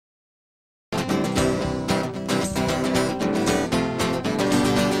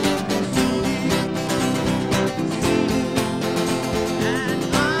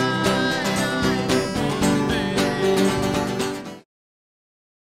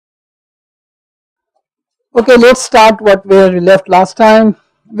Okay, let's start where we left last time.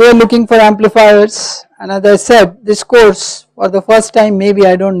 We are looking for amplifiers, and as I said, this course for the first time, maybe,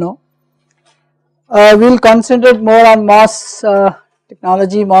 I don't know, we will concentrate more on MOS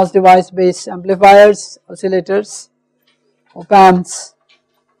technology, MOS device based amplifiers, oscillators, op amps.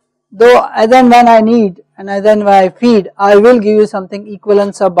 Though as and when I need and as and when I feed, I will give you something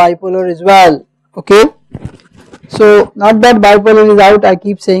equivalence of bipolar as well. Okay, so not that bipolar is out, I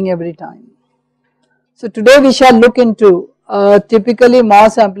keep saying every time. So today we shall look into typically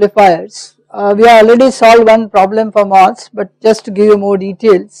MOS amplifiers. We have already solved one problem for MOS, but just to give you more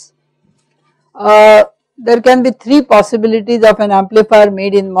details, there can be three possibilities of an amplifier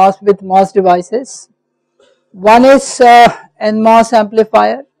made in MOS with MOS devices. One is NMOS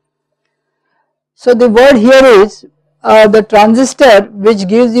amplifier. So the word here is the transistor which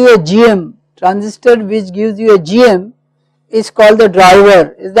gives you a GM, is called the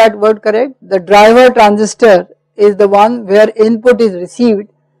driver. Is that word correct? The driver transistor is the one where input is received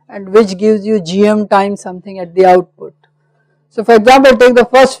and which gives you GM times something at the output. So for example, take the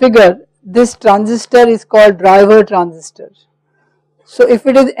first figure, this transistor is called driver transistor. So if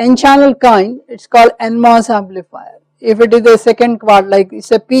it is N channel kind, it is called NMOS amplifier. If it is a second quad, like it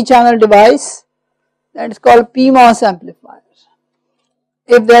is a P channel device, that is called PMOS amplifier.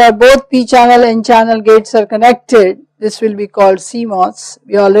 If there are both P channel, N channel gates are connected, this will be called CMOS.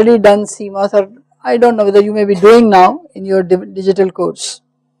 We have already done CMOS, or I don't know whether you may be doing now in your digital course.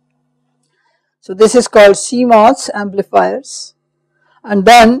 So this is called CMOS amplifiers. And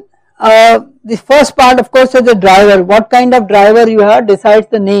then the first part of course is the driver. What kind of driver you have decides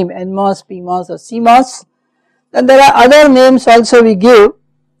the name, NMOS, PMOS or CMOS. Then there are other names also we give.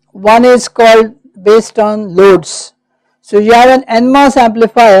 One is called based on loads. So you have an NMOS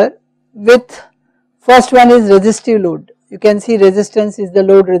amplifier with first one is resistive load. You can see resistance is the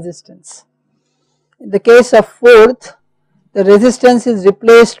load resistance. In the case of fourth, the resistance is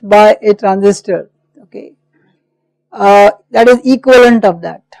replaced by a transistor, okay, that is equivalent of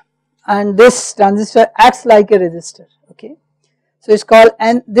that, and this transistor acts like a resistor, okay. So it is called,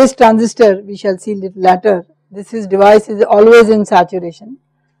 and this transistor we shall see little later, device is always in saturation,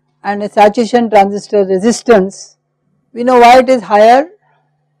 and a saturation transistor resistance, we know why it is higher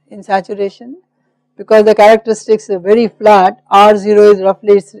in saturation, because the characteristics are very flat, R0 is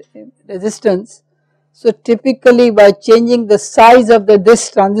roughly its resistance. So typically by changing the size of this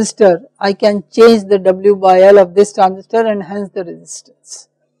transistor, I can change the W by L of this transistor and hence the resistance.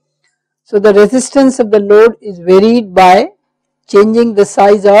 So the resistance of the load is varied by changing the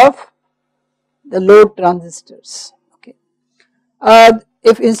size of the load transistors, okay.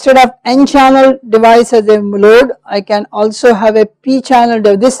 If instead of N channel device as a load, I can also have a P channel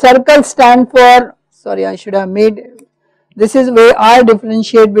device. This circle stand for, sorry I should have made, this is where I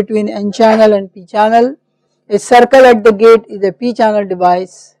differentiate between N channel and P channel. A circle at the gate is a P channel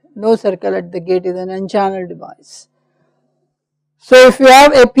device, no circle at the gate is an N channel device. So if you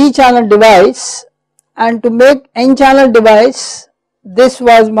have a P channel device and to make N channel device, this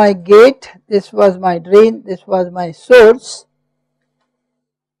was my gate, this was my drain, this was my source.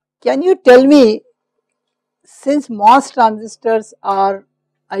 Can you tell me, since MOS transistors are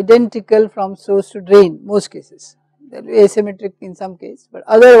identical from source to drain, most cases, they will be asymmetric in some case, but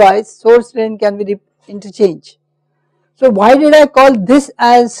otherwise source drain can be interchanged. So why did I call this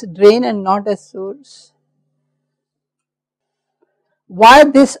as drain and not as source? Why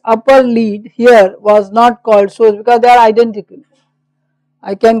this upper lead here was not called source? Because they are identical.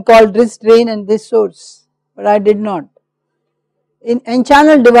 I can call this drain and this source, but I did not. In N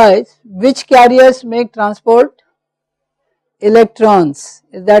channel device, which carriers make transport? Electrons,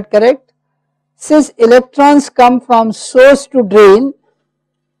 is that correct? Since electrons come from source to drain,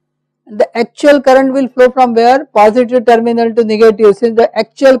 the actual current will flow from where? Positive terminal to negative. Since the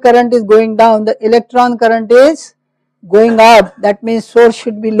actual current is going down, the electron current is going up, that means source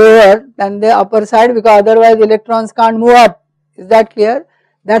should be lower than the upper side, because otherwise electrons can't move up. Is that clear?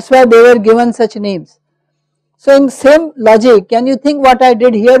 That is why they were given such names. So in same logic, can you think what I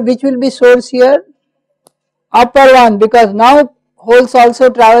did here, which will be source here? Upper one, because now holes also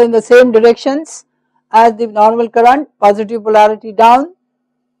travel in the same directions as the normal current, positive polarity down.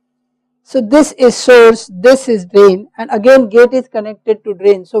 So this is source, this is drain, and again gate is connected to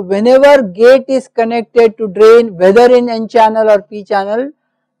drain. So whenever gate is connected to drain, whether in N channel or P channel,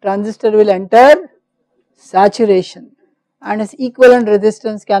 transistor will enter saturation, and its equivalent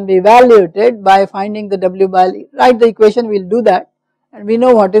resistance can be evaluated by finding the W by L. Write the equation, we will do that, and we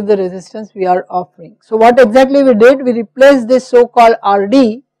know what is the resistance we are offering. So what exactly we did, we replaced this so called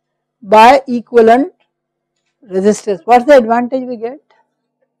RD by equivalent resistance. What is the advantage we get?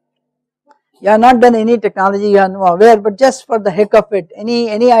 You have not done any technology, you are not aware, but just for the heck of it,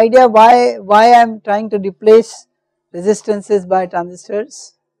 any idea why I am trying to replace resistances by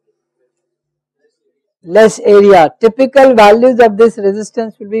transistors? Less area. Typical values of this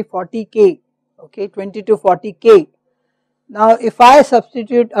resistance will be 40k, okay, 20 to 40k. Now if I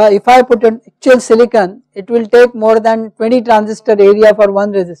substitute, if I put an actual silicon, it will take more than 20 transistor area for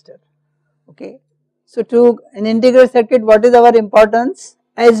one resistor, okay. So to an integral circuit, what is our importance?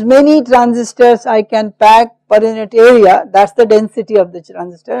 As many transistors I can pack per unit area, that is the density of the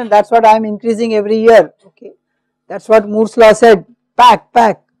transistor, and that is what I am increasing every year, okay. That is what Moore's law said,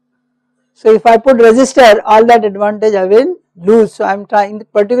 pack. So if I put resistor, all that advantage I will lose. So I am trying,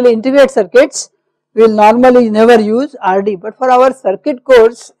 particularly integrated circuits, we will normally never use RD, but for our circuit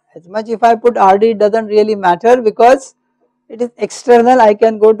course, as much if I put RD, it does not really matter because it is external. I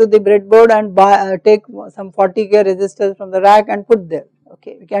can go to the breadboard and buy, take some 40k resistors from the rack and put there,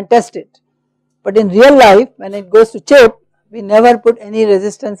 okay, we can test it. But in real life, when it goes to chip, we never put any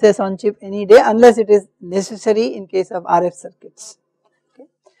resistances on chip any day unless it is necessary in case of RF circuits.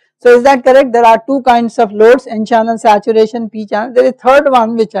 So is that correct? There are two kinds of loads, N channel saturation, P channel. There is third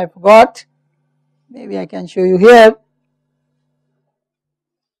one which I forgot, maybe I can show you here.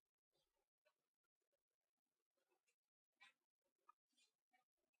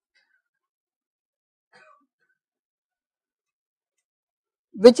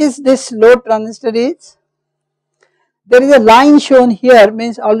 Which is this load transistor is? There is a line shown here,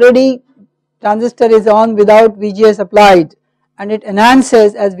 means already transistor is on without VGS applied and it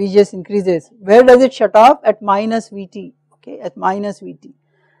enhances as VGS increases. Where does it shut off? At minus VT, okay, at minus VT.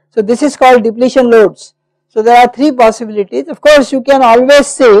 So this is called depletion loads. So there are three possibilities. Of course you can always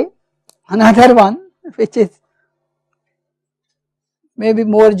say another one which is maybe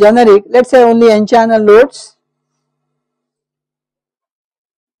more generic, let us say only N channel loads,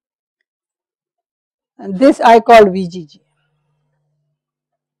 and this I call VGG.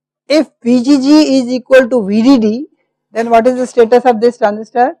 If VGG is equal to VDD, then what is the status of this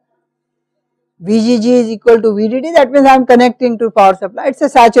transistor? VGG is equal to VDD, that means I am connecting to power supply, it is a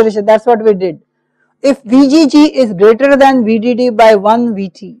saturation, that is what we did. If VGG is greater than VDD by 1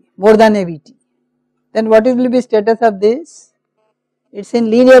 VT, more than a VT, then what will be status of this? It is in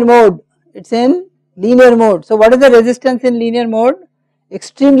linear mode, it is in linear mode. So what is the resistance in linear mode?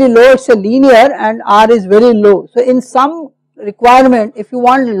 Extremely low, it is a linear and R is very low. So in some requirement, if you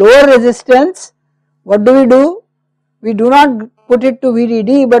want lower resistance, what do? We do not put it to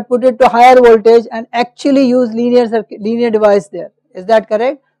VDD but put it to higher voltage and actually use linear circuit, linear device there. Is that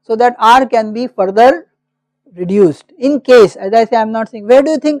correct? So that R can be further reduced. In case, as I say, I am not saying, where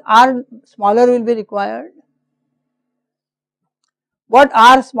do you think R smaller will be required? What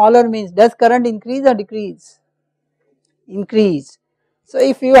R smaller means? Does current increase or decrease? Increase. So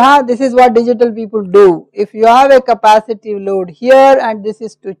if you have, this is what digital people do, if you have a capacitive load here and this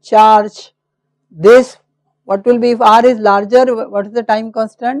is to charge this, what will be if R is larger, what is the time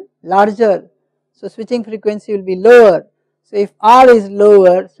constant? Larger. So switching frequency will be lower. So if R is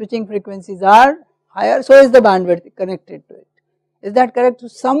lower, switching frequencies are higher, so is the bandwidth connected to it. Is that correct? So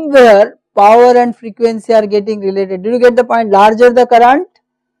somewhere power and frequency are getting related. Did you get the point? Larger the current,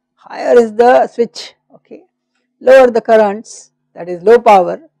 higher is the switch, okay. Lower the currents, that is low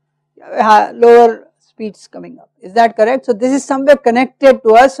power, lower speeds coming up. Is that correct? So this is somewhere connected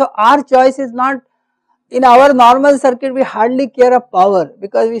to us. So our choice is not, in our normal circuit we hardly care of power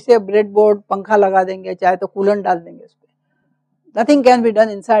because we say breadboard, pankha laga denge, chahe to coolant dal denge uspe. Nothing can be done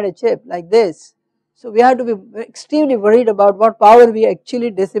inside a chip like this. So we have to be extremely worried about what power we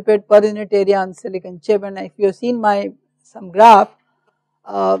actually dissipate per unit area on silicon chip. And if you have seen some graph,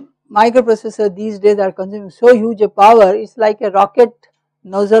 microprocessor these days are consuming so huge a power, it is like a rocket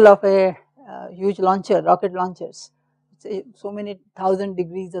nozzle of a huge launcher, rocket launchers, so many thousand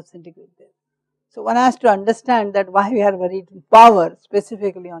degrees of centigrade there. So one has to understand that why we are worried in power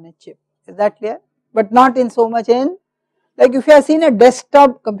specifically on a chip. Is that clear? But not in so much in, like if you have seen a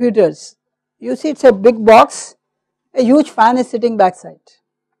desktop computers, you see it is a big box, a huge fan is sitting backside,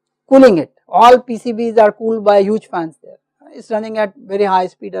 cooling it. All PCBs are cooled by huge fans there. It is running at very high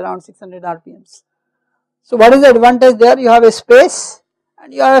speed, around 600 RPMs. So what is the advantage there? You have a space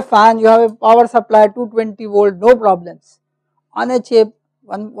and you have a fan, you have a power supply 220 volt, no problems. On a chip,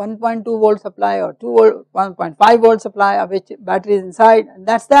 1.2 volt supply or 2 volt, 1.5 volt supply of which battery is inside, and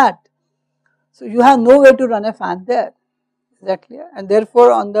that is that. So you have no way to run a fan there. Is that clear? And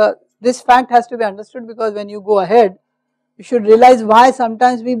therefore on this fact has to be understood, because when you go ahead, you should realize why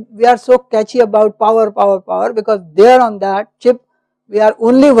sometimes we are so catchy about power, because there on that chip we are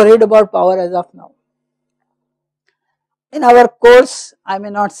only worried about power as of now. In our course I may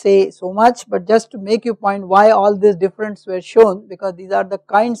not say so much, but just to make you point why all these differences were shown, because these are the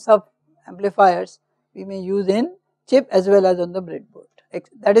kinds of amplifiers we may use in chip as well as on the breadboard.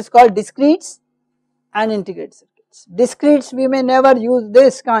 That is called discretes and integrated circuits. Discretes we may never use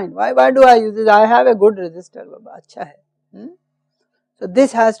this kind. Why do I use this? I have a good resistor, baba, acha hai. So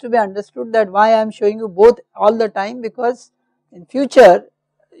this has to be understood, that why I am showing you both all the time, because in future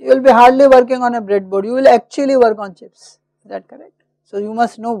you will be hardly working on a breadboard, you will actually work on chips. Is that correct? So you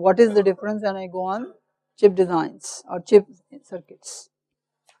must know what is the difference when I go on chip designs or chip circuits.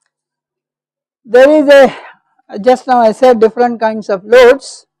 There is just now I said different kinds of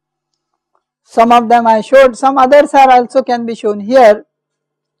loads. Some of them I showed, some others are also can be shown here.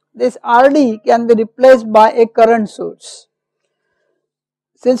 This RD can be replaced by a current source.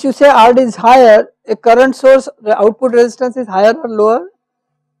 Since you say RD is higher, a current source, the output resistance is higher or lower?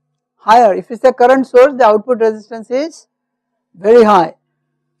 Higher. If it is a current source, the output resistance is very high.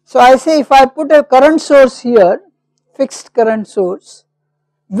 So I say if I put a current source here, fixed current source,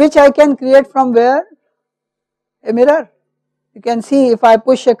 which I can create from where? A mirror. You can see if I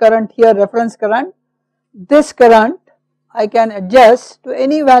push a current here, reference current, this current I can adjust to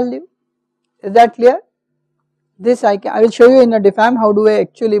any value. Is that clear? This I will show you in a diffam how do I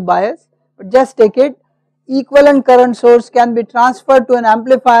actually bias, but just take it. Equivalent current source can be transferred to an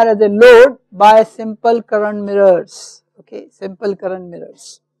amplifier as a load by simple current mirrors. Okay, simple current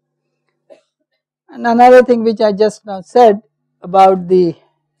mirrors. And another thing which I just now said about the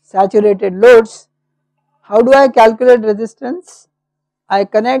saturated loads, how do I calculate resistance? I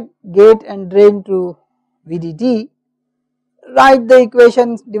connect gate and drain to VDD, write the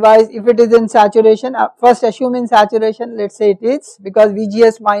equation device if it is in saturation, first assume in saturation, let us say it is, because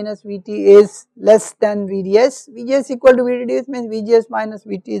VGS minus VT is less than VDS, VGS equal to VDD means VGS minus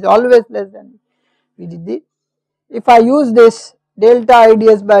VT is always less than VDD. If I use this delta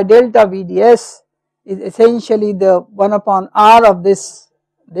IDS by delta VDS is essentially the 1 upon R of this,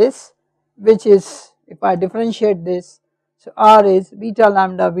 which is, if I differentiate this, so R is beta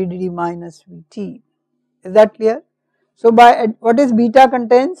lambda VDD minus VT. Is that clear? So by what is beta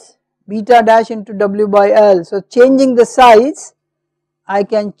contains? Beta dash into W by L. So changing the size, I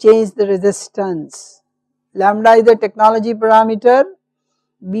can change the resistance. Lambda is a technology parameter,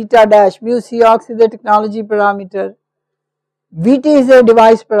 beta dash mu Cox is a technology parameter, VT is a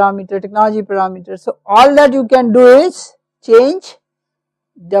device parameter, technology parameter. So all that you can do is change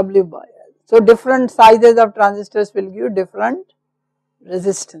W by L. So different sizes of transistors will give different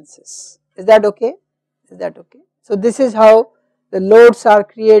resistances. Is that okay? Is that okay? So this is how the loads are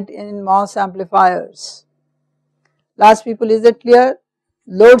created in MOS amplifiers. Last people, is it clear?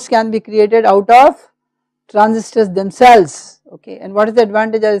 Loads can be created out of transistors themselves. Okay, and what is the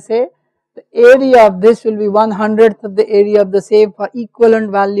advantage? I say the area of this will be 1/100th of the area of the same for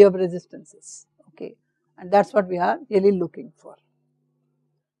equivalent value of resistances. Okay, and that is what we are really looking for.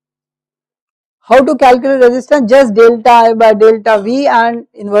 How to calculate resistance? Just delta I by delta V, and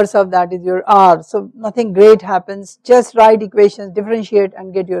inverse of that is your R. So nothing great happens, just write equations, differentiate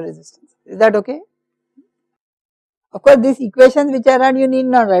and get your resistance. Is that okay? Of course these equations which I write you need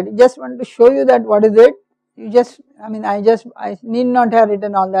not write, just want to show you that what is it. You just, I need not have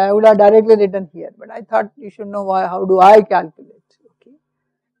written all that, I would have directly written here, but I thought you should know why, how do I calculate. Okay,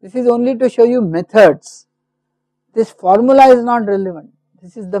 this is only to show you methods. This formula is not relevant.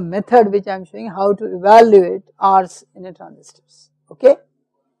 This is the method which I am showing how to evaluate R's in a transistors. Okay.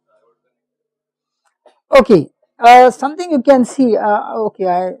 Okay. Something you can see.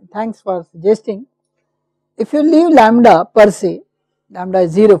 Okay. Thanks for suggesting. If you leave lambda per se, lambda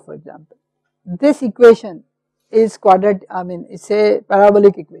is 0 for example, this equation is quadratic. It's a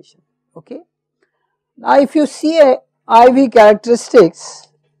parabolic equation. Okay. Now if you see a IV characteristics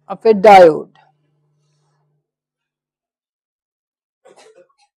of a diode,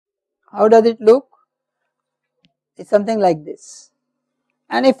 how does it look? It's something like this.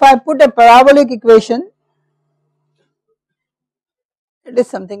 And if I put a parabolic equation, it is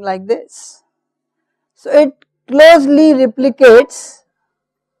something like this. So it closely replicates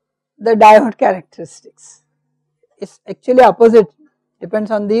the diode characteristics. It's actually opposite,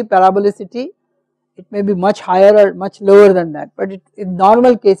 depends on the parabolicity. It may be much higher or much lower than that, but in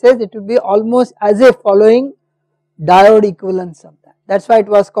normal cases it will be almost as if following diode equivalence of that. That is why it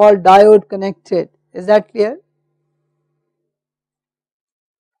was called diode connected. Is that clear?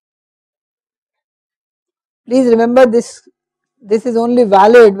 Please remember this is only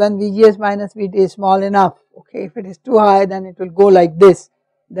valid when VGS minus VT is small enough. Okay, if it is too high then it will go like this,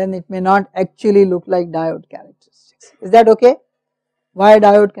 then it may not actually look like diode characteristics. Is that okay? Why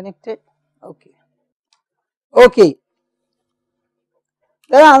diode connected? Okay. Okay.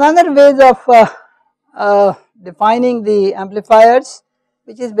 There are another ways of defining the amplifiers,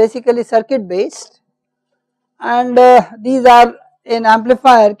 which is basically circuit based, and these are, in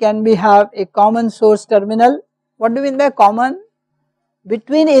amplifier can be have a common source terminal. What do we mean by common?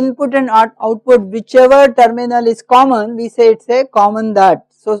 Between input and output, whichever terminal is common, we say it's a common that.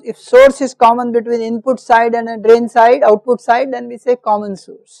 So if source is common between input side and a drain side, output side, then we say common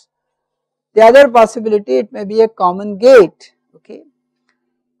source. The other possibility, it may be a common gate, okay.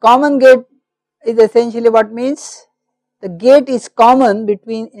 Common gate is essentially what means the gate is common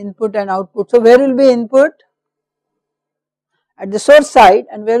between input and output. So where will be input? At the source side,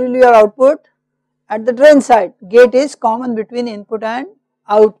 and where will be your output? At the drain side. Gate is common between input and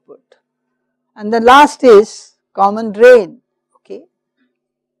output. And the last is common drain, okay.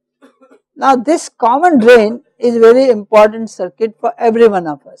 Now this common drain is very important circuit for every one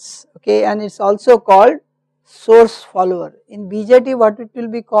of us, okay, and it's also called source follower. In BJT what it will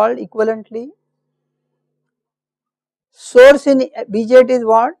be called equivalently? Source in BJT is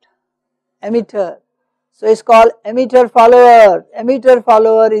what? Emitter. So it's called emitter follower. Emitter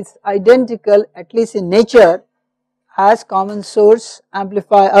follower is identical, at least in nature, as common source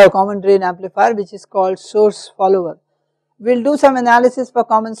amplifier or common drain amplifier, which is called source follower. We will do some analysis for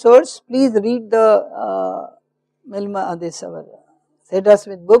common source. Please read the Cedar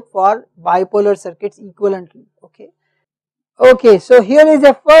Smith book for bipolar circuits equivalently, okay. Okay, so here is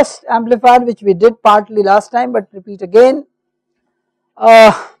a first amplifier which we did partly last time, but repeat again.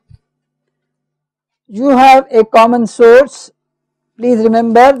 You have a common source. Please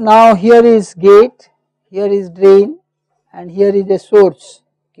remember, now here is gate, here is drain, and here is a source,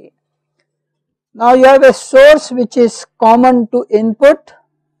 okay. Now you have a source which is common to input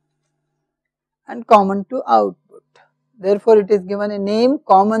and common to output. Therefore it is given a name,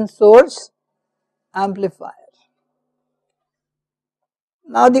 common source amplifier.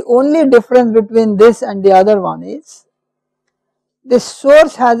 Now the only difference between this and the other one is this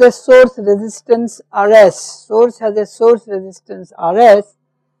source has a source resistance Rs, source has a source resistance Rs,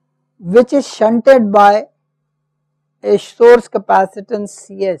 which is shunted by a source capacitance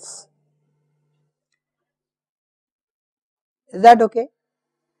Cs. Is that okay?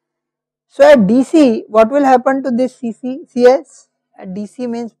 So at DC, what will happen to this Cs? At DC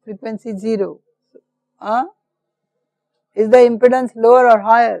means frequency 0. Is the impedance lower or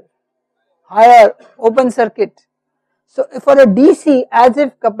higher? Higher, open circuit. So for a DC, as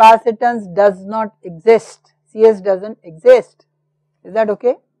if capacitance does not exist, Cs doesn't exist. Is that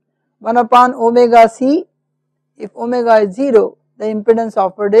okay? 1 upon omega C, if omega is 0, the impedance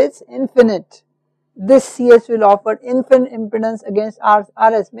offered is infinite. This Cs will offer infinite impedance against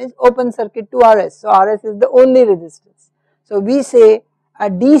Rs, means open circuit to Rs. So Rs is the only resistance. So we say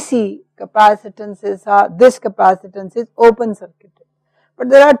at DC capacitances are, this capacitance is open circuited. But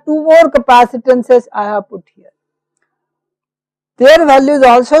there are two more capacitances I have put here. Their values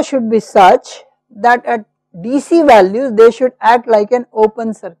also should be such that at DC values they should act like an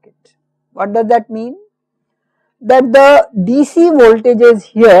open circuit. What does that mean? That the DC voltages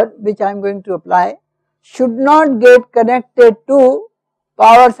here, which I am going to apply, should not get connected to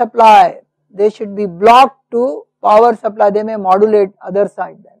power supply. They should be blocked to power supply. They may modulate other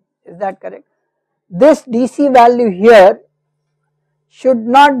side then. Is that correct? This DC value here should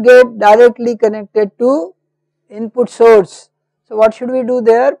not get directly connected to input source. So what should we do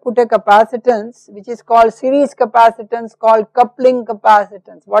there? Put a capacitance which is called series capacitance, called coupling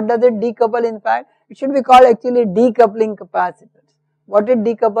capacitance. What does it decouple in fact? It should be called actually decoupling capacitance. What it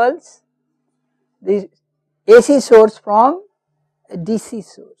decouples? The AC source from a DC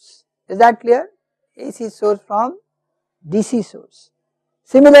source. Is that clear? AC source from DC source.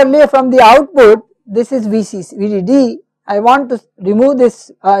 Similarly from the output, this is VDD. I want to remove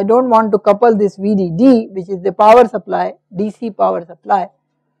this, I do not want to couple this VDD, which is the power supply, DC power supply,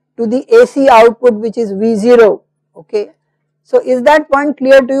 to the AC output, which is V0, okay. So is that point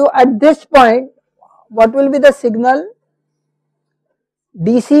clear to you? At this point, what will be the signal?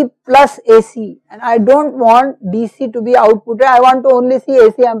 DC plus AC, and I do not want DC to be outputted, I want to only see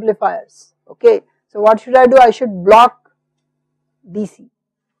AC amplifiers, okay. So what should I do? I should block DC.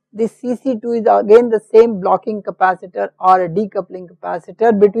 This CC2 is again the same blocking capacitor or a decoupling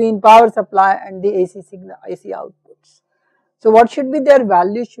capacitor between power supply and the AC signal, AC outputs. So what should be their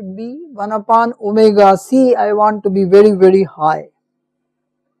value? Should be 1 upon omega C. I want to be very high.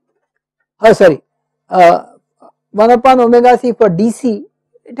 1 upon omega C for DC,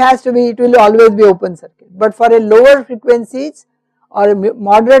 it has to be, it will always be open circuit. But for a lower frequencies or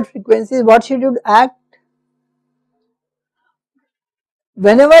moderate frequencies, what should you act?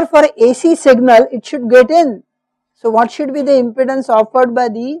 Whenever for AC signal it should get in. So what should be the impedance offered by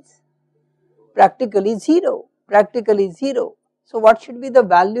these? Practically 0, practically 0. So what should be the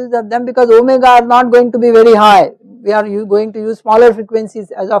values of them, because omega are not going to be very high, we are going to use smaller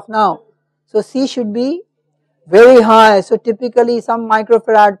frequencies as of now. So C should be very high, so typically some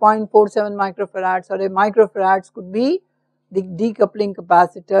microfarad, 0.47 microfarads or a microfarads could be the decoupling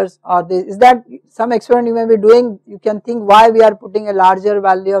capacitors, or this is that some experiment you may be doing, you can think why we are putting a larger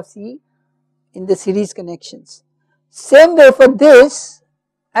value of C in the series connections. Same way for this,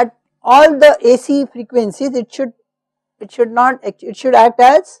 at all the AC frequencies it should act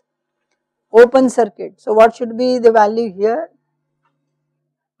as open circuit. So what should be the value here?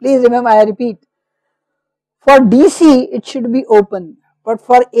 Please remember, I repeat, for DC it should be open, but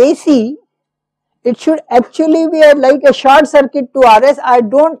for AC it should actually be like a short circuit to RS. I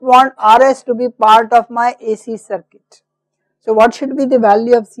don't want RS to be part of my AC circuit. So what should be the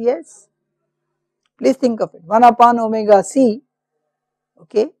value of CS? Please think of it, 1 upon omega C,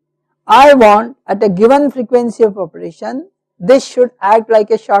 okay. I want at a given frequency of operation, this should act like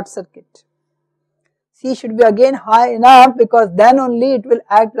a short circuit. C should be again high enough, because then only it will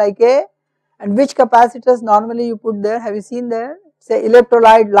act like a, and which capacitors normally you put there, have you seen there? Say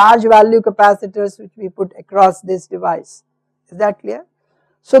electrolyte large value capacitors which we put across this device, is that clear?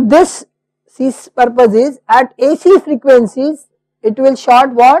 So this C's purpose is at AC frequencies it will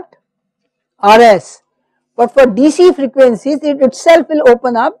short what? RS, but for DC frequencies it itself will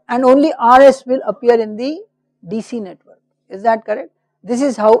open up and only RS will appear in the DC network, is that correct? This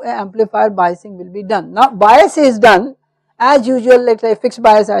is how an amplifier biasing will be done. Now bias is done as usual, like a fixed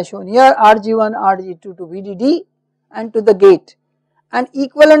bias as shown here, RG1, RG2 to VDD and to the gate, and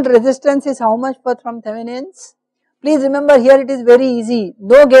equivalent resistance is how much from Thevenin's? Please remember here it is very easy,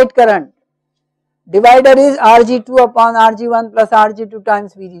 no gate current, divider is Rg2 upon Rg1 plus Rg2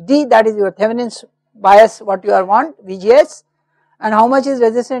 times VDD, that is your Thevenin's bias what you are want, VGS, and how much is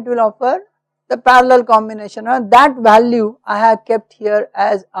resistance it will offer? The parallel combination, and that value I have kept here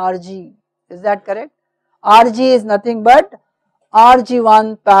as Rg, is that correct? Rg is nothing but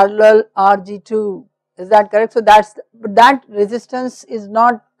Rg1 parallel Rg2, is that correct? So that resistance is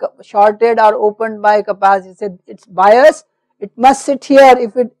not shorted or opened by capacity, it's bias, it must sit here.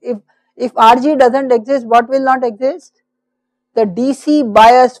 If Rg doesn't exist, what will not exist? The DC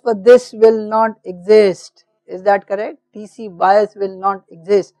bias for this will not exist, is that correct? DC bias will not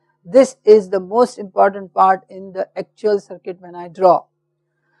exist. This is the most important part in the actual circuit when I draw.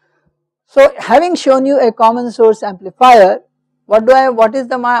 So having shown you a common source amplifier, what is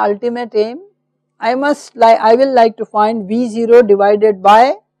my ultimate aim? I will like to find V0 divided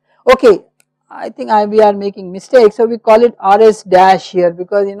by, okay, I think we are making mistakes, so we call it RS dash here,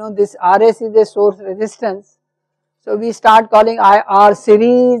 because you know this RS is a source resistance. So we start calling R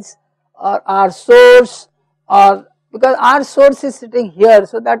series or R source, or because R source is sitting here,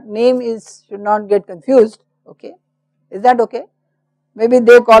 so that name should not get confused, okay, is that okay? Maybe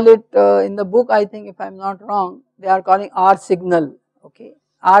they call it in the book, I think if I am not wrong, they are calling R signal, okay,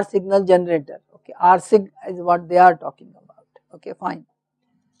 R signal generator, okay, R sig is what they are talking about, okay, fine.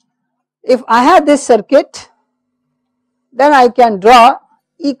 If I have this circuit, then I can draw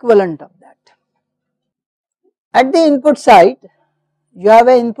equivalent of that. At the input side, you have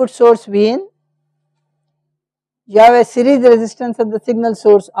an input source Vin, you have a series resistance of the signal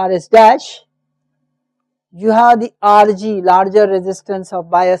source Rs dash, you have the Rg larger resistance of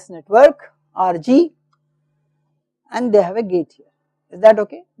bias network Rg, and they have a gate here, is that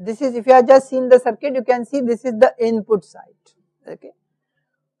okay? This is, if you have just seen the circuit, you can see this is the input side, okay.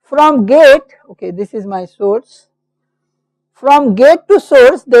 From gate, okay, this is my source, from gate to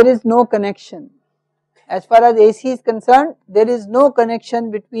source there is no connection. As far as AC is concerned, there is no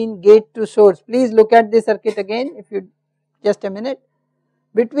connection between gate to source. Please look at the circuit again, if you, just a minute.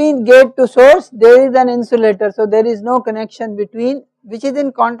 Between gate to source there is an insulator, so there is no connection between, which is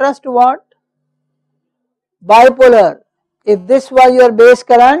in contrast to what? Bipolar. If this was your base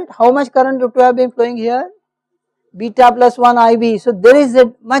current, how much current would have been flowing here? Beta plus 1 IB. So there is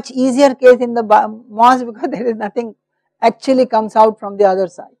a much easier case in the MOS, because there is nothing actually comes out from the other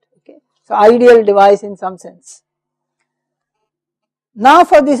side, okay. So ideal device in some sense. Now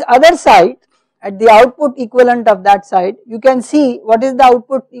for this other side, at the output equivalent of that side, you can see what is the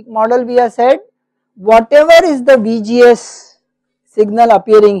output model we have said, whatever is the VGS signal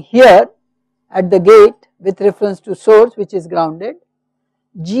appearing here at the gate with reference to source which is grounded,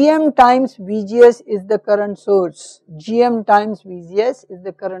 GM times VGS is the current source, GM times VGS is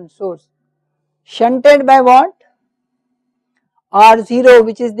the current source, shunted by what? R0,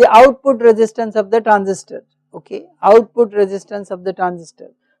 which is the output resistance of the transistor, okay, output resistance of the transistor.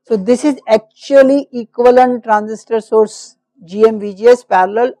 So this is actually equivalent transistor source GM-VGS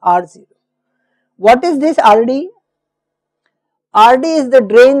parallel R0. What is this RD? RD is the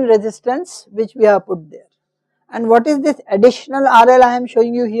drain resistance which we have put there. And what is this additional RL I am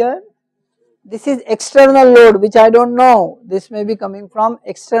showing you here? This is external load which I do not know, this may be coming from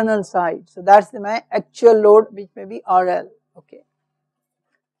external side. So that is my actual load which may be RL, okay.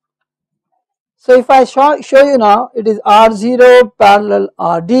 So if I show you now, it is R0 parallel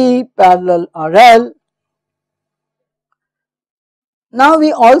RD parallel RL. Now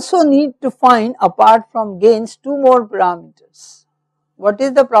we also need to find, apart from gains, two more parameters. What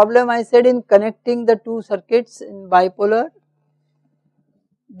is the problem I said in connecting the two circuits in bipolar?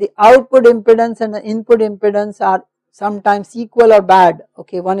 The output impedance and the input impedance are sometimes equal or bad,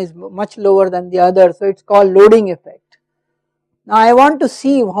 okay, one is much lower than the other, so it is called loading effect. Now I want to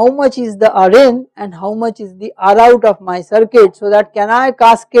see how much is the R in and how much is the R out of my circuit, so that can I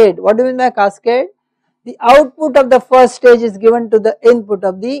cascade. What do you mean by cascade? The output of the first stage is given to the input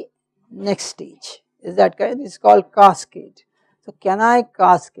of the next stage, is that correct? This is called cascade. So can I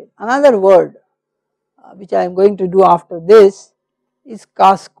cascade? Another word which I am going to do after this is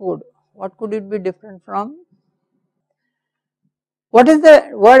cascode. What could it be different from? What is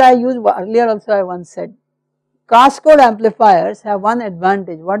the word I used earlier also I once said? Cascode amplifiers have one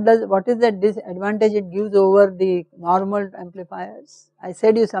advantage. What is the disadvantage it gives over the normal amplifiers? I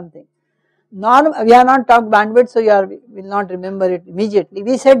said you something. We have not talked bandwidth, so you will not remember it immediately.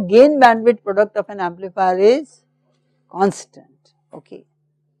 We said gain bandwidth product of an amplifier is constant, okay.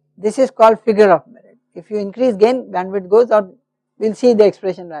 This is called figure of merit. If you increase gain, bandwidth goes out, we will see the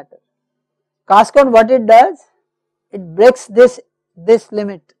expression later. Cascode, what it does? It breaks this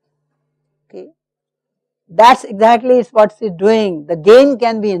limit, okay. That is exactly what it is doing. The gain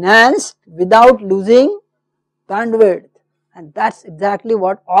can be enhanced without losing bandwidth, and that is exactly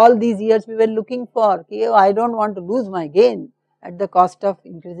what all these years we were looking for. Okay, I do not want to lose my gain at the cost of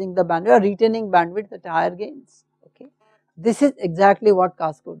increasing the bandwidth or retaining bandwidth at higher gains. Okay, this is exactly what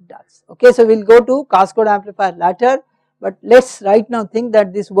cascode does. Okay, so we will go to cascode amplifier later, but let us right now think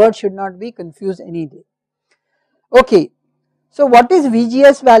that this word should not be confused any day. Okay, so what is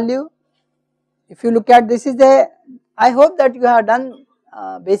VGS value? If you look at this is I hope that you have done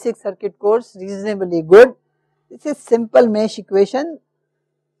basic circuit course reasonably good. This is simple mesh equation.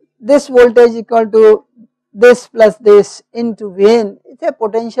 This voltage equal to this plus this into Vn. It is a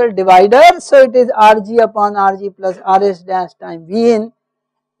potential divider, so it is Rg upon Rg plus Rs dash time Vn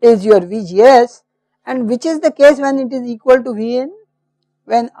is your VGS, and which is the case when it is equal to Vn?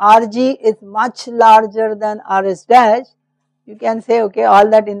 When Rg is much larger than Rs dash, you can say okay, all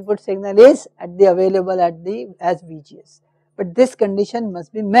that input signal is available as VGS, but this condition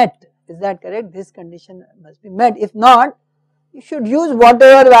must be met, is that correct? This condition must be met. If not, you should use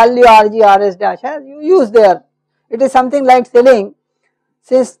whatever value Rg Rs dash has, you use there. It is something like saying,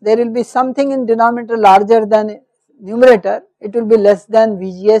 since there will be something in denominator larger than numerator, it will be less than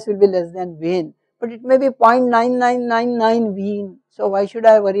VGS, will be less than Vn, but it may be 0.9999 Vn, so why should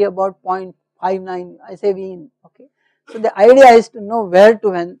I worry about 0.59, I say Vn, okay. So the idea is to know where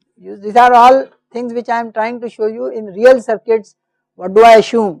to use. These are all things which I am trying to show you in real circuits. What do I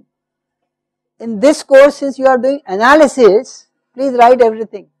assume? In this course, since you are doing analysis, please write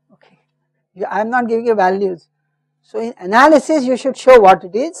everything, okay. I am not giving you values. So in analysis you should show what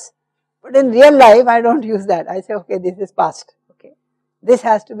it is, but in real life I do not use that. I say okay, this is past, okay. This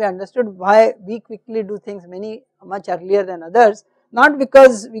has to be understood why we quickly do things much earlier than others, not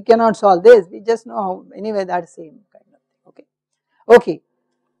because we cannot solve this, we just know how, anyway that is same kind of thing, okay. Okay,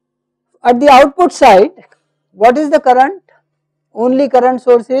 at the output side, what is the current? Only current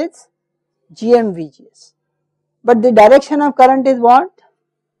source is GM-VGS, but the direction of current is what?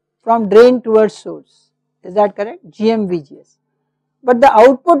 From drain towards source, is that correct? GM-VGS, but the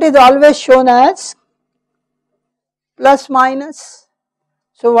output is always shown as plus minus.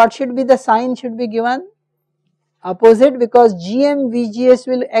 So what should be the sign should be given? Opposite, because GM-VGS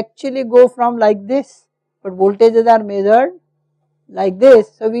will actually go from like this, but voltages are measured like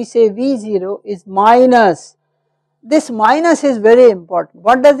this. So we say V0 is minus. This minus is very important.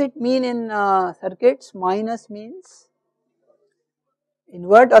 What does it mean in circuits? Minus means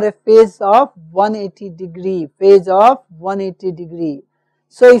invert or a phase of 180 degree, phase of 180 degree.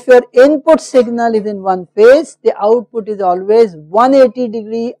 So if your input signal is in one phase, the output is always 180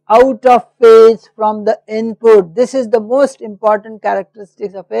 degree out of phase from the input. This is the most important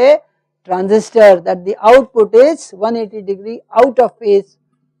characteristics of a transistor, that the output is 180 degree out of phase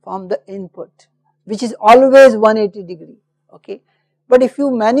from the input, which is always 180 degree, okay. but if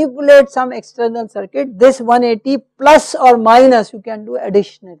you manipulate some external circuit, this 180 plus or minus you can do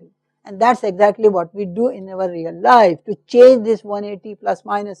additionally, and that is exactly what we do in our real life, to change this 180 plus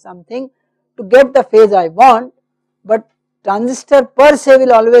minus something to get the phase I want, but transistor per se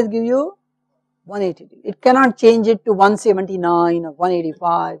will always give you 180 degree. It cannot change it to 179 or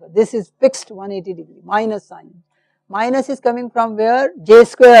 185. This is fixed 180 degree minus sign. Minus is coming from where? J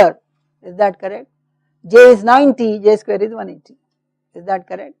square. Is that correct? J is 90, J square is 180. Is that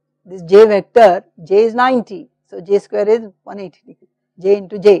correct? This J vector, J is 90. So J square is 180 degree. J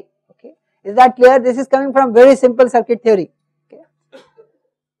into J. Okay. Is that clear? This is coming from very simple circuit theory. Okay.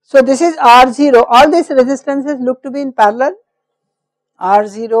 So this is R0. All these resistances look to be in parallel.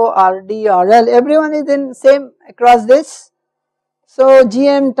 R0, RD, RL, everyone is in same across this. So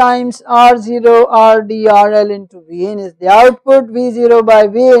Gm times R0, RD, RL into Vn is the output, V0 by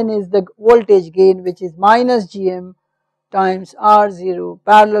Vn is the voltage gain, which is minus Gm times R0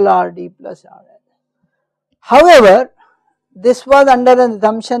 parallel RD plus RL. However, this was under an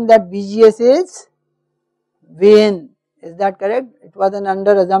assumption that VGS is Vn. Is that correct? It was an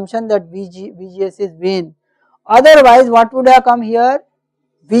under assumption that VGS is Vn. Otherwise, what would have come here?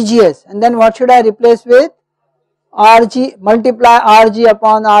 VGS, and then what should I replace with? RG, multiply RG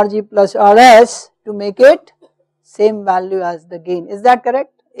upon RG plus RS to make it same value as the gain. Is that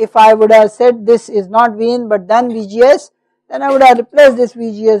correct? If I would have said this is not Vn but then VGS, then I would have replaced this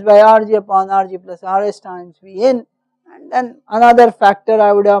VGS by RG upon RG plus RS times Vn, and then another factor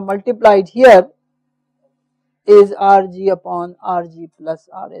I would have multiplied here is RG upon RG plus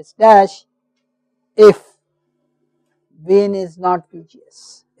RS dash if Vn is not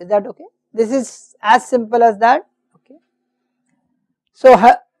VGS. Is that okay? This is as simple as that. Okay. So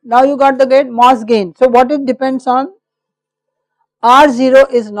now you got the gain, MOS gain. So what it depends on?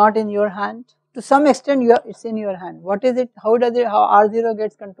 R0 is not in your hand. To some extent it's in your hand. What is it? How R0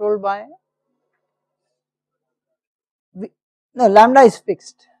 gets controlled by? No, lambda is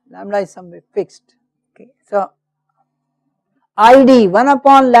fixed. Lambda is somewhere fixed. Okay. So ID 1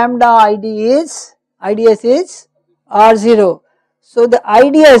 upon lambda IDS is R0. So the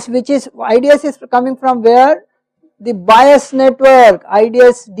IDS is coming from where? The bias network.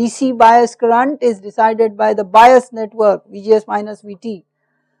 IDS DC bias current is decided by the bias network VGS minus VT.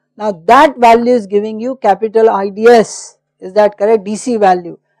 Now that value is giving you capital IDS. Is that correct? DC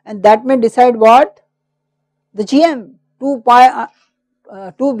value, and that may decide what? The GM. 2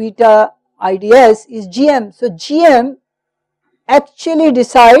 beta IDS is GM. So GM actually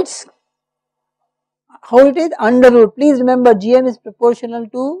decides how it is under root. Please remember GM is proportional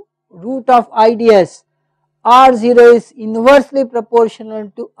to root of IDS. R0 is inversely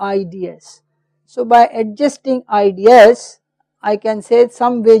proportional to IDS. So by adjusting IDS, I can say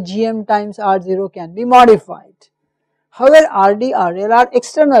some way GM times R0 can be modified. However, RD, RL are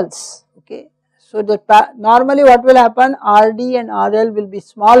externals. Okay. So normally what will happen? RD and RL will be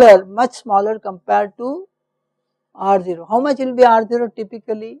smaller, much smaller compared to R0. How much will be R0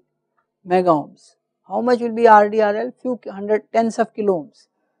 typically? Mega ohms. How much will be RD, RL? Few hundred, tens of kilo ohms.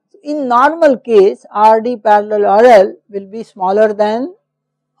 So in normal case, RD parallel RL will be smaller than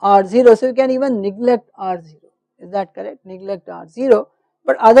R0. So you can even neglect R0. Is that correct? Neglect R0.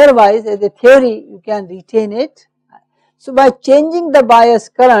 But otherwise, as a theory, you can retain it. So by changing the bias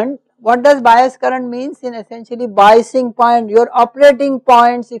current, what does bias current means? In essentially biasing point, your operating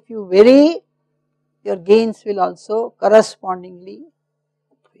points, if you vary, your gains will also correspondingly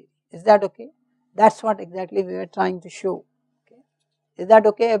vary. Is that okay? That is what exactly we were trying to show. Okay. Is that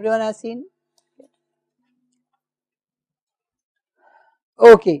okay? Everyone has seen?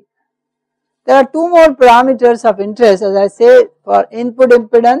 Okay. There are two more parameters of interest, as I say, for input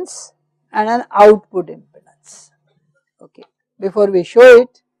impedance and an output impedance. Okay. Before we show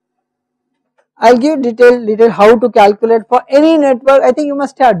it, I will give detail how to calculate for any network. I think you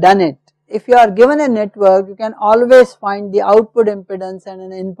must have done it. If you are given a network, you can always find the output impedance and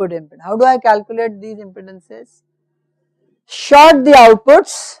an input impedance. How do I calculate these impedances? Short the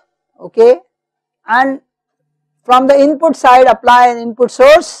outputs, okay, and from the input side apply an input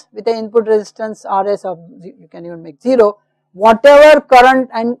source with an input resistance Rs of, you can even make 0. Whatever current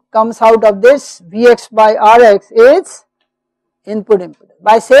and comes out of this Vx by Rx is input impedance.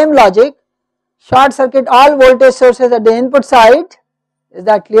 By same logic, short circuit all voltage sources at the input side. Is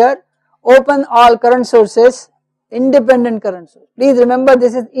that clear? Open all current sources, independent current source. Please remember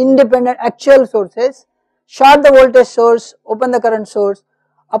this is independent actual sources. Short the voltage source, open the current source,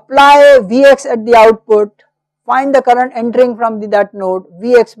 apply Vx at the output, find the current entering from that node,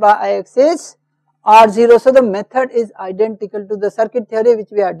 Vx by Ix is R0. So the method is identical to the circuit theory which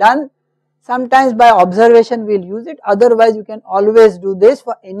we have done. Sometimes by observation we will use it, otherwise you can always do this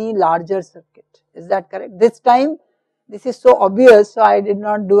for any larger circuit. Is that correct? This time this is so obvious, so I did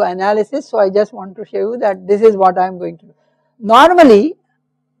not do analysis, so I just want to show you that this is what I am going to do. Normally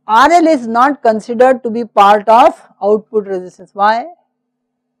RL is not considered to be part of output resistance. Why?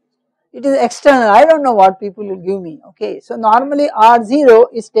 It is external, I do not know what people will give me, okay. So normally R0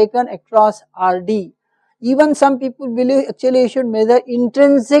 is taken across RD. Even some people believe actually you should measure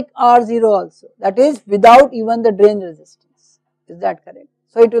intrinsic R0 also, that is without even the drain resistance. Is that correct?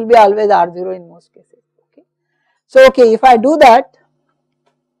 So it will be always R0 in most cases, okay. So okay, if I do that,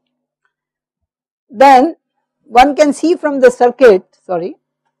 then one can see from the circuit,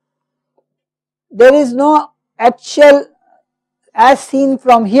 there is no actual, as seen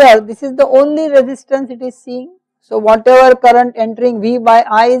from here, this is the only resistance it is seeing. So whatever current entering V by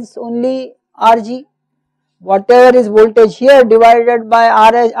I is only Rg, whatever is voltage here divided by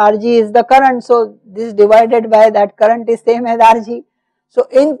Rg is the current, so this divided by that current is same as Rg. So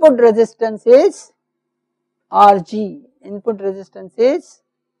input resistance is Rg, input resistance is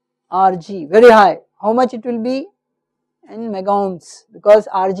Rg, very high. How much it will be? In mega ohms, because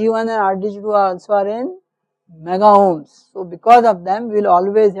Rg1 and Rg2 also are in mega ohms. So because of them we will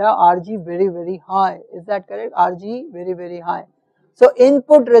always have Rg very high. Is that correct? Rg very high. So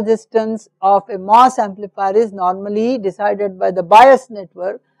input resistance of a MOS amplifier is normally decided by the bias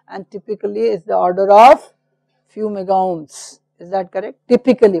network and typically is the order of few mega ohms. Is that correct?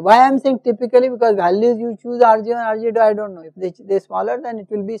 Typically. Why I am saying typically? Because values you choose Rg1, Rg2, I do not know. If they smaller, then it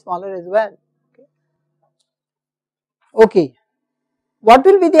will be smaller as well. Okay. What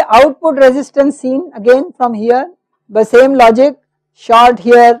will be the output resistance seen again from here? By same logic, short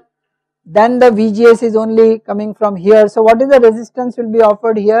here, then the VGS is only coming from here. So what is the resistance will be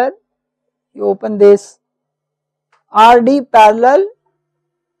offered here? You open this, RD parallel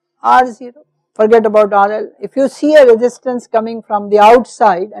R0, forget about RL. If you see a resistance coming from the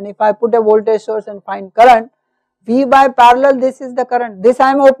outside and if I put a voltage source and find current, V by parallel, this is the current, this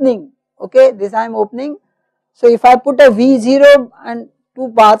I am opening, okay, this I am opening. So if I put a V0 and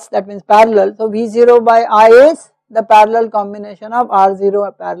two paths, that means parallel, so V0 by I is the parallel combination of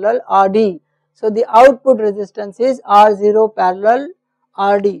R0 parallel RD. So the output resistance is R0 parallel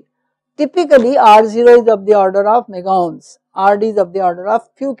RD. Typically R0 is of the order of mega ohms, RD is of the order of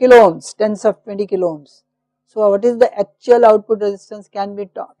few kilo ohms, tens of 20 kilo ohms. So what is the actual output resistance can be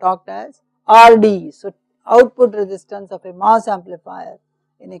talked as RD. So output resistance of a MOS amplifier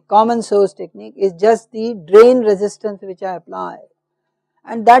in a common source technique is just the drain resistance which I apply,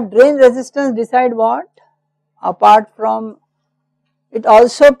 and that drain resistance decide what? Apart from it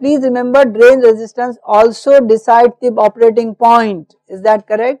also, please remember, drain resistance also decides the operating point. Is that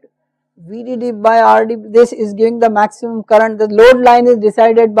correct? VDD by RD, this is giving the maximum current. The load line is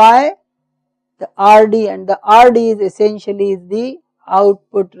decided by the RD, and the RD is essentially the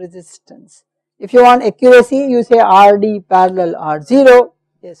output resistance. If you want accuracy, you say RD parallel R0.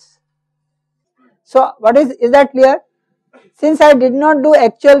 Yes. So what is that clear? Since I did not do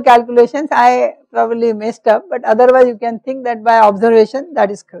actual calculations, I probably messed up, but otherwise you can think that by observation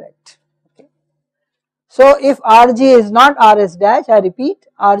that is correct. Okay. So if Rg is not Rs dash, I repeat,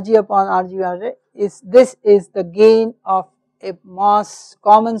 Rg upon Rg is, this is the gain of a MOS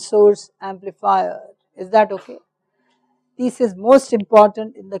common source amplifier. Is that okay? This is most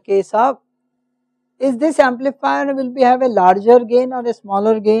important in the case of, is this amplifier will be have a larger gain or a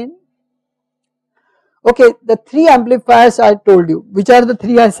smaller gain? Okay, the three amplifiers I told you, which are the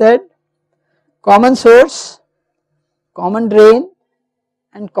three I said? Common source, common drain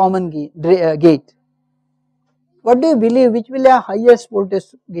and common gate. What do you believe, which will have highest voltage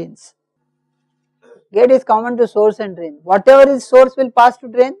gains? Gate is common to source and drain. Whatever is source will pass to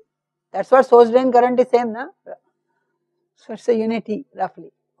drain. That is what source drain current is same, na? So it is a unity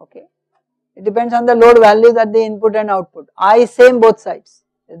roughly, okay. It depends on the load values at the input and output. I is same both sides,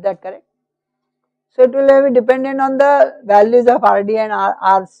 is that correct? So it will be dependent on the values of RD and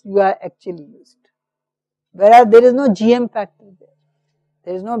Rs you are actually used. Whereas there is no GM factor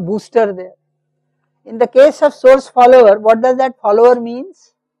there is no booster there. In the case of source follower, what does that follower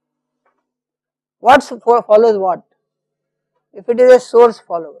means? What follows what? If it is a source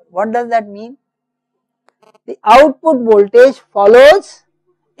follower, what does that mean? The output voltage follows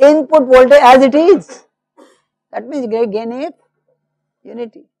input voltage as it is. That means gain is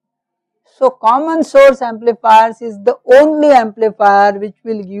unity. So common source amplifiers is the only amplifier which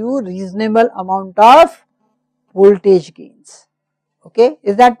will give you reasonable amount of voltage gains. Okay,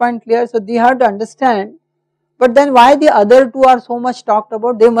 is that point clear? So you have to understand, but then why the other two are so much talked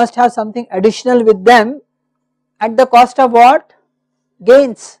about? They must have something additional with them at the cost of what?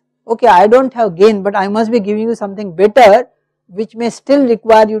 Gains. okay, I do not have gain, but I must be giving you something better which may still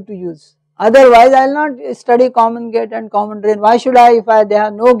require you to use. Otherwise I will not study common gate and common drain. Why should I, if they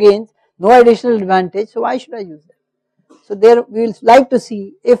have no gains, no additional advantage, so why should I use that? So there we will like to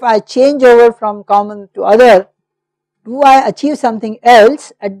see, if I change over from common to other, do I achieve something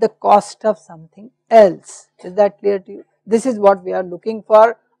else at the cost of something else? Is that clear to you? This is what we are looking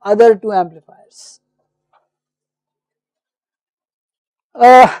for other two amplifiers.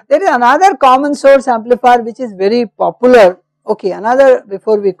 There is another common source amplifier which is very popular. Okay, another,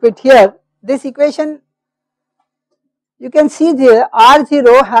 before we quit here, this equation you can see there,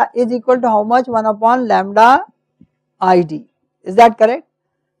 R0 is equal to how much? 1 upon lambda ID. Is that correct?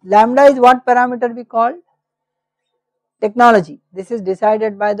 Lambda is what parameter we call? Technology. This is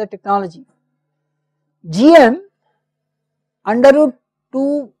decided by the technology. GM under root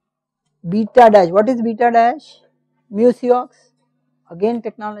 2 beta dash. What is beta dash? Mu Cox. Again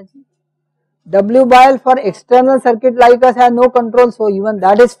technology. W by L for external circuit like us has no control, so even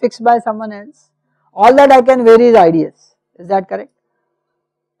that is fixed by someone else. All that I can vary is IDS. Is that correct?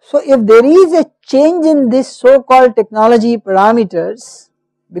 So if there is a change in this so called technology parameters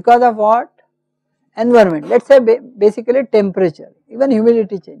because of what? Environment. Let us say basically temperature, even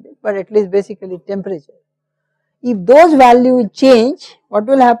humidity changes, but at least basically temperature. If those values will change, what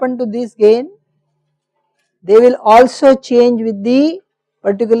will happen to this gain? They will also change with the,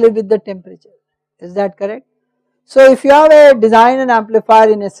 particularly with the temperature. Is that correct? So if you have a design an amplifier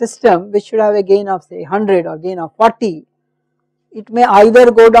in a system which should have a gain of say 100 or gain of 40, it may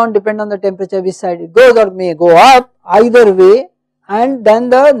either go down, depend on the temperature which side it goes, or may go up, either way, and then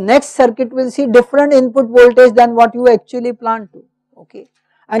the next circuit will see different input voltage than what you actually plan to, okay,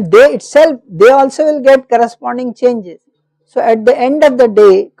 and they also will get corresponding changes. So at the end of the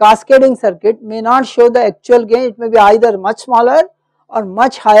day, cascading circuit may not show the actual gain, it may be either much smaller or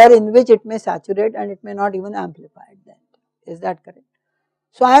much higher, in which it may saturate and it may not even amplify at the end. Is that correct?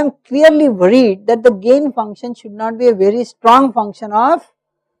 So I am clearly worried that the gain function should not be a very strong function of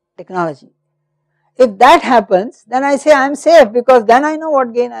technology. If that happens, then I say I am safe, because then I know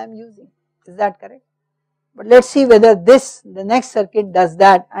what gain I am using. Is that correct? But let us see whether the next circuit does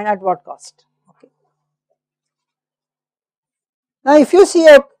that, and at what cost. Okay. Now if you see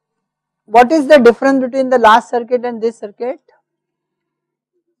what is the difference between the last circuit and this circuit?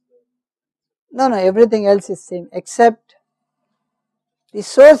 No, everything else is same except the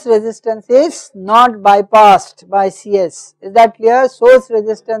source resistance is not bypassed by CS. Is that clear? Source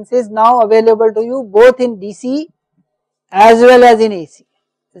resistance is now available to you both in DC as well as in AC.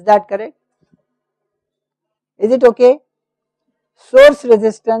 Is that correct? Is it okay? Source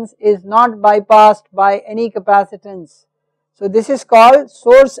resistance is not bypassed by any capacitance. So this is called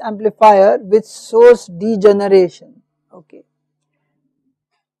source amplifier with source degeneration. Okay.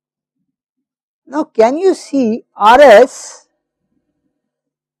 Now can you see RS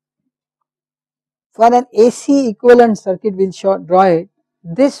for an AC equivalent circuit, we will draw it.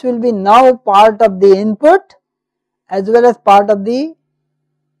 This will be now part of the input as well as part of the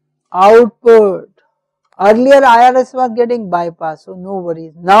output. Earlier IRS was getting bypassed, so no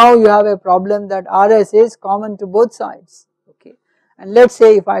worries. Now you have a problem that RS is common to both sides. Okay. And let us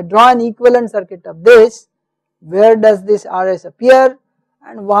say if I draw an equivalent circuit of this, where does this RS appear,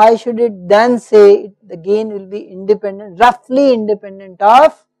 and why should it then say the gain will be independent, roughly independent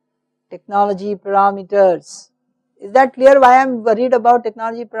of technology parameters. Is that clear why I am worried about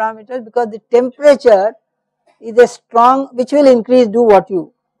technology parameters? Because the temperature is a strong, which will increase, do what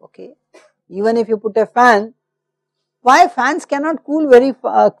you, okay. Even if you put a fan, why fans cannot cool very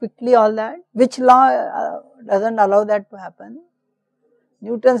quickly, all that? Which law does not allow that to happen?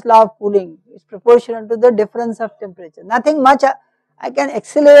 Newton's law of cooling is proportional to the difference of temperature. Nothing much, I can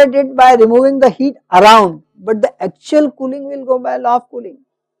accelerate it by removing the heat around, but the actual cooling will go by law of cooling.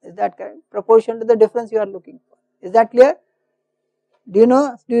 Is that correct? Proportion to the difference you are looking for. Is that clear? Do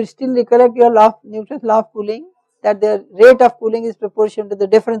you still recollect your law, Newton's law of cooling, that the rate of cooling is proportional to the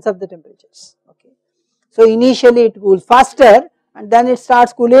difference of the temperatures. Okay. So initially it cools faster and then it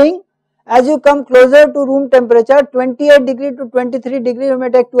starts cooling. As you come closer to room temperature, 28 degree to 23 degree, you may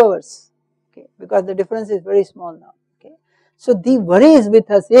take 2 hours, okay, because the difference is very small now. Okay. So the worries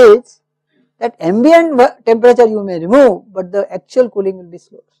with us is that ambient temperature you may remove, but the actual cooling will be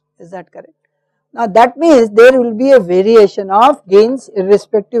slow. Is that correct? Now that means there will be a variation of gains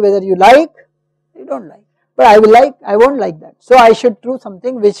irrespective whether you like, you do not like, but I will not like that. So I should do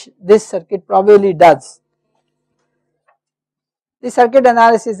something which this circuit probably does. The circuit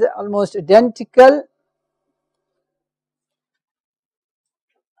analysis is almost identical.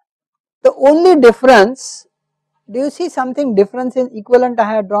 The only difference Do you see something difference in equivalent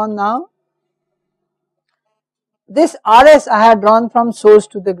I had drawn now? This RS I had drawn from source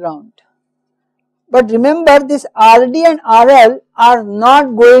to the ground. But remember, this RD and RL are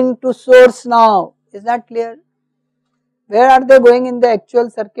not going to source now. Is that clear? Where are they going in the actual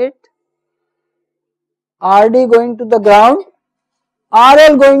circuit? RD going to the ground,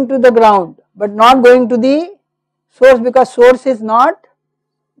 RL going to the ground, but not going to the source, because source is not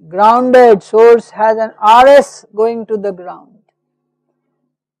grounded. Source has an RS going to the ground.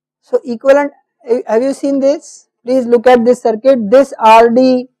 So equivalent, have you seen this? Please look at this circuit. This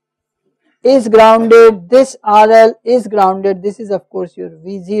RD is grounded, this RL is grounded, this is of course your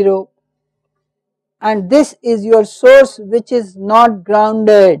V0, and this is your source which is not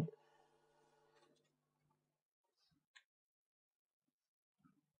grounded.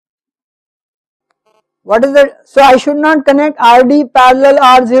 What is that? So I should not connect RD parallel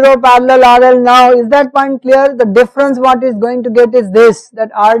R0 parallel RL now. Is that point clear? The difference what is going to get is this, that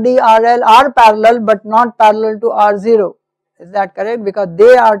RD RL are parallel but not parallel to R0. Is that correct? Because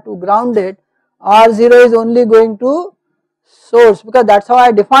they are to grounded. R0 is only going to source, because that's how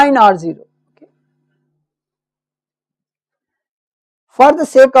I define R0. Okay. For the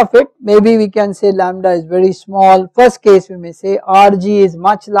sake of it, maybe we can say lambda is very small. First case we may say RG is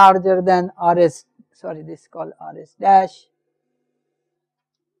much larger than RS. Sorry, this is called RS dash,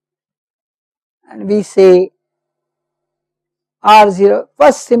 and we say R0,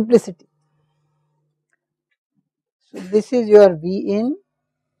 first simplicity. So this is your V in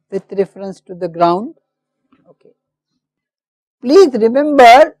with reference to the ground. Okay. Please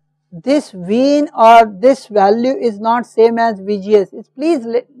remember, this V in or this value is not same as VGS. Please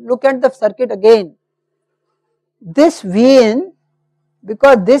look at the circuit again. This V in,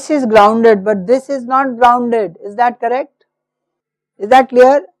 because this is grounded but this is not grounded, is that correct? Is that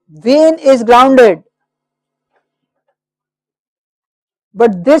clear? V in is grounded,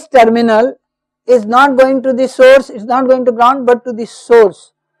 but this terminal is not going to the source, it is not going to ground but to the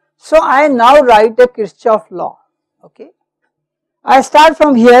source. So I now write a Kirchhoff law. Okay. I start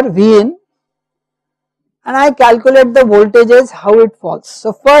from here V in and I calculate the voltages how it falls.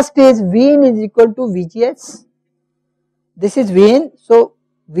 So first is V in is equal to VGS. This is V in, so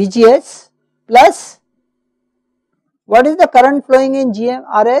VGS plus what is the current flowing in GM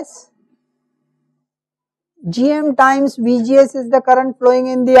RS? GM times VGS is the current flowing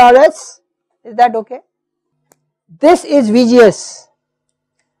in the RS. Is that okay? This is VGS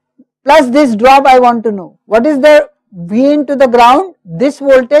plus this drop. I want to know what is the V in to the ground, this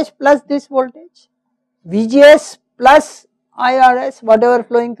voltage plus this voltage, VGS plus IRS, whatever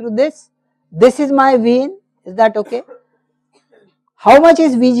flowing through this. This is my V in. Is that okay? How much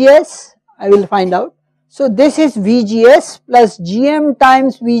is VGS? I will find out. So this is VGS plus GM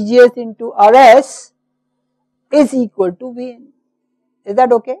times VGS into RS is equal to V in. Is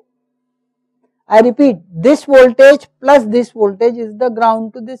that okay? I repeat, this voltage plus this voltage is the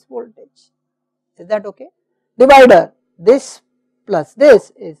ground to this voltage. Is that okay? Divider, this plus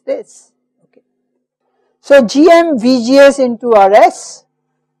this is this. Okay. So GM VGS into RS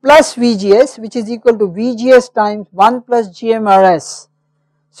plus VGS, which is equal to VGS times 1 plus GM RS.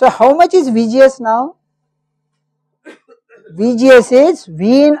 So how much is VGS now? VGS is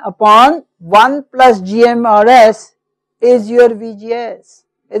V in upon 1 plus GM RS is your VGS.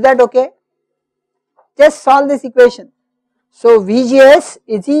 Is that okay? Just solve this equation. So VGS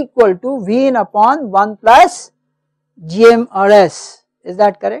is equal to V in upon 1 plus GM RS. Is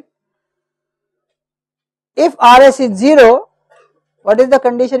that correct? If RS is 0, what is the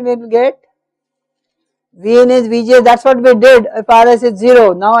condition we will get? V in is VGS, that's what we did if RS is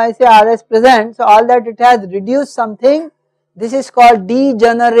 0. Now I say RS present, so all that it has reduced something. This is called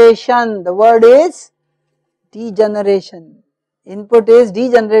degeneration. The word is degeneration. Input is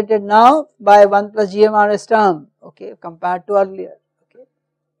degenerated now by 1 plus GMRS term, okay, compared to earlier. Okay.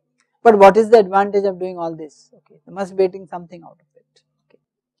 But what is the advantage of doing all this? Okay, you must be getting something out of it. Okay.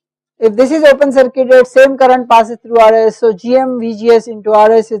 If this is open circuited, same current passes through RS, so GM VGS into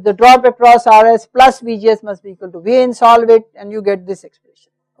RS is the drop across RS plus VGS must be equal to V in. Solve it and you get this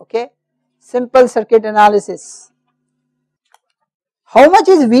expression. Okay. Simple circuit analysis. How much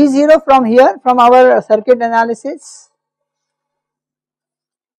is V0 from here, from our circuit analysis?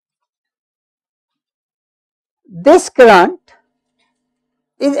 This current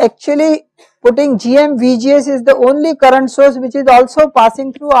is actually putting GM VGS is the only current source which is also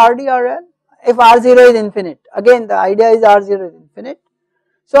passing through RD/RL if R0 is infinite. Again the idea is R0 is infinite.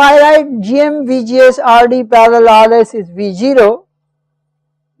 So I write GM VGS RD parallel RS is V0,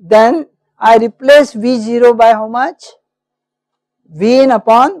 then I replace V0 by how much? V in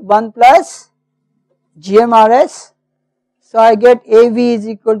upon 1 plus GMRS. So I get AV is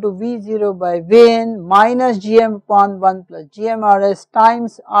equal to V0 by Vn minus GM upon 1 plus GMRS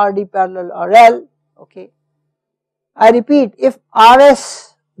times RD parallel RL. Okay. I repeat, if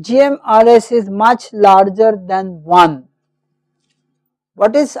GMRS is much larger than 1.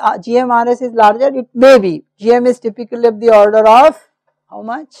 What is GMRS is larger? It may be. GM is typically of the order of how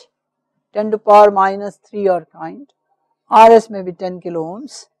much? 10 to power minus 3 or kind. RS may be 10 kilo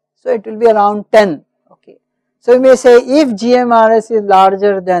ohms. So it will be around 10. Okay. So you may say if GMRS is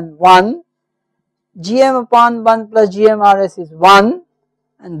larger than 1, GM upon 1 plus GMRS is 1,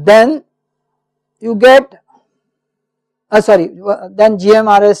 and then you get then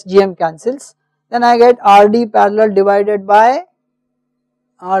GMRS GM cancels, then I get RD parallel divided by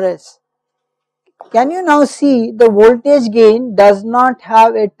RS. Can you now see the voltage gain does not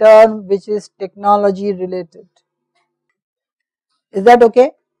have a term which is technology related? Is that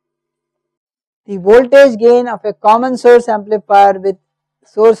okay? The voltage gain of a common source amplifier with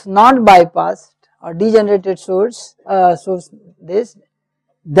source not bypassed or degenerated source,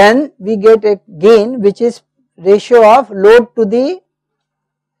 then we get a gain which is ratio of load to the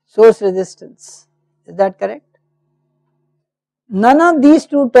source resistance. Is that correct? None of these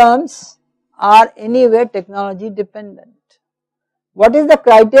two terms are anyway technology dependent. What is the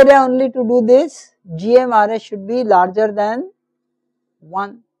criteria only to do this? GMRS should be larger than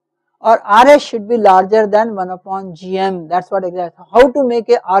 1 or RS should be larger than 1 upon GM. That is what exactly. How to make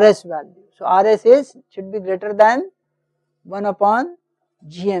a RS value? So RS should be greater than 1 upon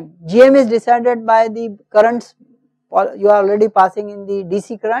GM. GM is decided by the currents you are already passing in the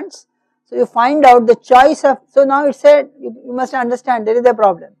DC currents. So you find out the choice of, so now it said you must understand there is a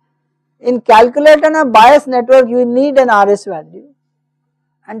problem. In calculating a bias network you need an RS value,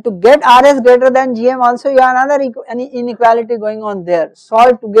 and to get RS greater than GM also you have another inequality going on there.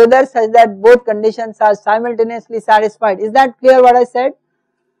 Solve together such that both conditions are simultaneously satisfied. Is that clear what I said?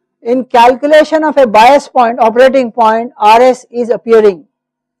 In calculation of a bias point, operating point, RS is appearing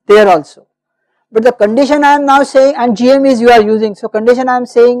there also. But the condition I am now saying, and GM is you are using, so condition I am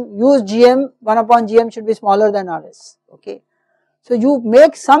saying use GM, 1 upon GM should be smaller than RS, okay. So you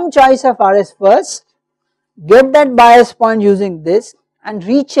make some choice of RS first, get that bias point using this and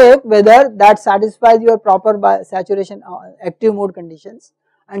recheck whether that satisfies your proper saturation active mode conditions,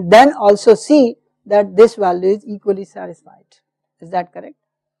 and then also see that this value is equally satisfied. Is that correct?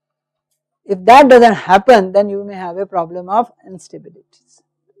 If that does not happen, then you may have a problem of instabilities.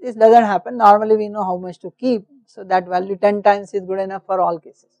 This does not happen, normally we know how much to keep, so that value 10 times is good enough for all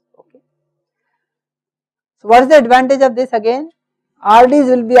cases, okay. So what is the advantage of this again? RDs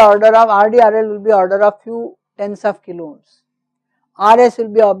will be order of, RDRL will be order of few tens of kilo ohms, RS will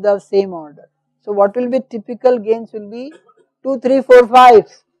be of the same order. So what will be typical gains will be 2, 3, 4,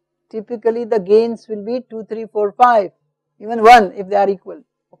 5, typically the gains will be 2, 3, 4, 5, even 1 if they are equal,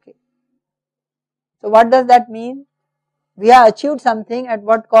 okay. So what does that mean? We have achieved something at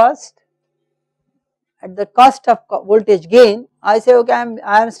what cost? At the cost of voltage gain. I say okay,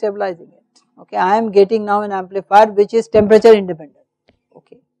 I am stabilizing it, okay, I am getting now an amplifier which is temperature independent,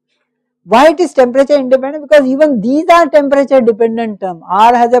 okay. Why it is temperature independent? Because even these are temperature dependent term.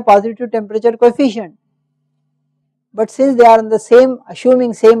 R has a positive temperature coefficient, but since they are in the same,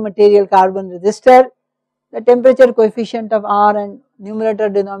 assuming same material carbon resistor, the temperature coefficient of R and numerator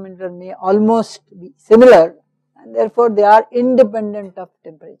denominator may almost be similar, and therefore they are independent of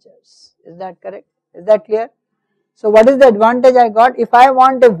temperatures. Is that correct? Is that clear? So what is the advantage I got? If I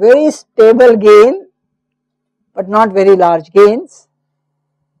want a very stable gain but not very large gains,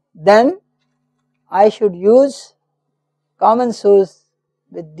 then I should use common source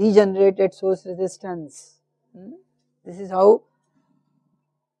with degenerated source resistance. This is how.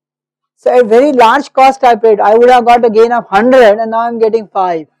 So at very large cost I paid, I would have got a gain of 100 and now I am getting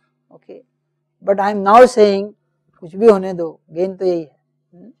 5, okay. But I am now saying कुछ भी होने दो, gain तो यही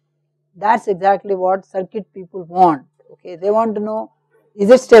है. That's exactly what circuit people want, okay. They want to know, is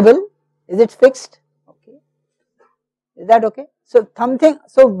it stable, is it fixed, okay. Is that okay? So something,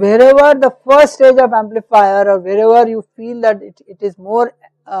 so wherever the first stage of amplifier or wherever you feel that it is more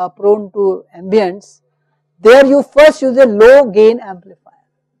prone to ambience, there you first use a low gain amplifier,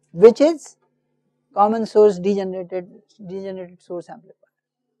 which is common source degenerated source amplifier.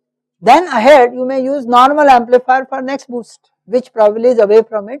 Then ahead you may use normal amplifier for next boost, which probably is away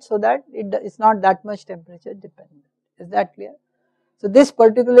from it, so that it is not that much temperature dependent. Is that clear? So this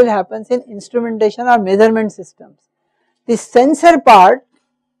particularly happens in instrumentation or measurement systems. The sensor part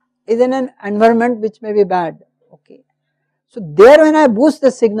is in an environment which may be bad, okay. So there when I boost the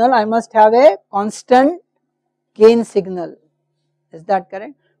signal, I must have a constant gain signal. Is that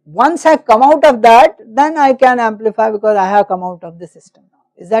correct? Once I come out of that, then I can amplify because I have come out of the system now.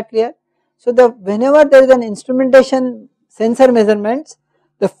 Is that clear? So whenever there is an instrumentation sensor measurements,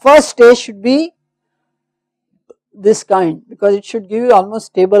 the first stage should be this kind because it should give you almost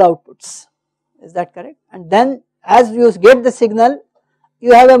stable outputs. Is that correct? And then as you get the signal,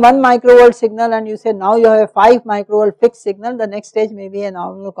 you have a 1 microvolt signal and you say now you have a 5 microvolt fixed signal, the next stage may be a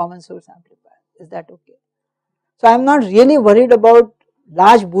normal common source amplifier. Is that okay? So I am not really worried about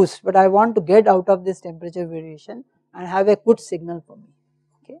large boost, but I want to get out of this temperature variation and have a good signal for me.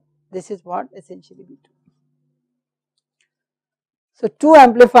 Okay, this is what essentially we do. So 2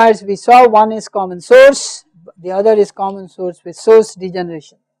 amplifiers we saw, one is common source, the other is common source with source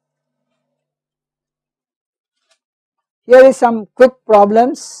degeneration. Here is some quick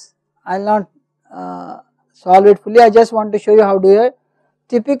problems, I will not solve it fully, I just want to show you how to do it.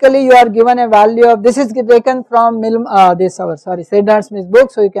 Typically you are given a value of, this is taken from Sednar Smith's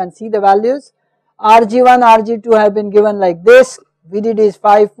book, so you can see the values. RG1, RG2 have been given like this, VDD is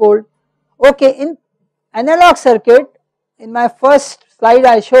 5 volt. Okay, in analog circuit, in my first slide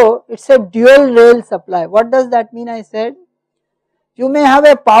I show, it is a dual rail supply. What does that mean? I said, you may have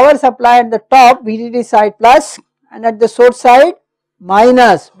a power supply at the top, VDD side plus, and at the source side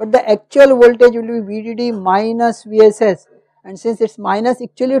minus, but the actual voltage will be VDD minus VSS. And since it is minus,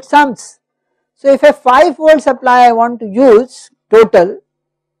 actually it sums. So if a 5 volt supply I want to use total,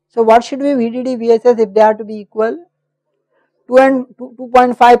 so what should be VDD VSS if they are to be equal?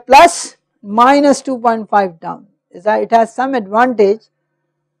 2.5 plus minus 2.5 down. Is that it has some advantage?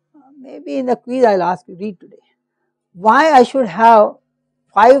 Maybe in the quiz I will ask you, read today. Why I should have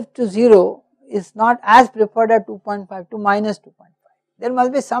 5 to 0 is not as preferred as 2.5 to minus 2.5. There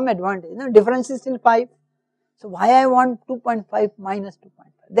must be some advantage, difference is still 5. So why I want 2.5 minus 2.5?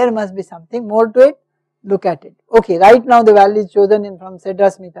 There must be something more to it, look at it. Okay, right now the values chosen in from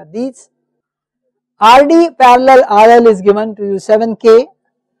Sednar Smith are these. RD parallel RL is given to you 7K,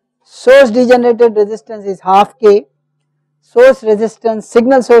 source degenerated resistance is half K, source resistance,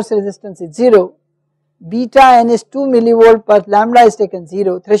 signal source resistance is 0, beta n is 2 millivolt per lambda is taken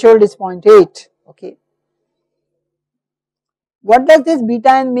 0, threshold is 0.8, okay. What does this beta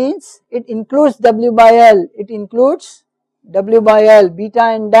n means? It includes W by L, it includes W by L, beta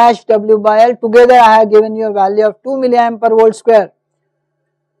n dash W by L, together I have given you a value of 2 milliamp per volt square.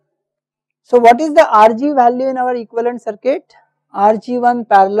 So what is the RG value in our equivalent circuit? RG1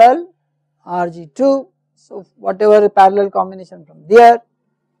 parallel RG2, so whatever parallel combination from there.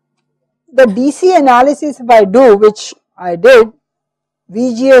 The DC analysis if I do, which I did,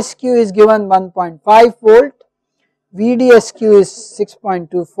 VGSQ is given 1.5 volt, VDSQ is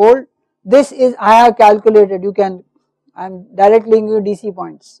 6.2 volt. This is I have calculated, you can, I am directly giving you DC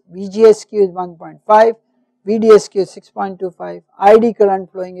points. VGSQ is 1.5, VDSQ is 6.25, ID current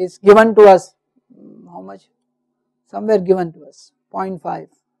flowing is given to us, how much? Somewhere given to us, 0.5,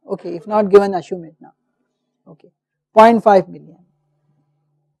 okay, if not given assume it now, okay, 0.5 milliamp.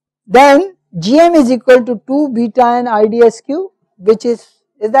 Then GM is equal to 2 beta n IDSQ, which is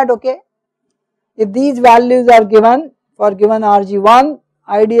that okay? If these values are given for given RG1,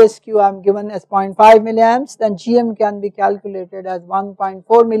 IDSQ I am given as 0.5 milliamps, then GM can be calculated as 1.4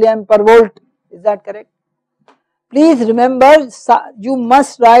 milliamp per volt, is that correct? Please remember, you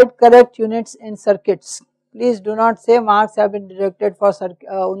must write correct units in circuits. Please do not say marks have been deducted for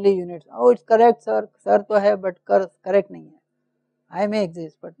only units. Oh, it's correct sir, sir to hai but correct nahi hai. I may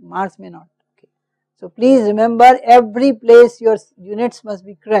exist but marks may not. Okay. So please remember, every place your units must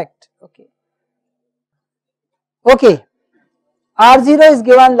be correct. Okay. Okay. R0 is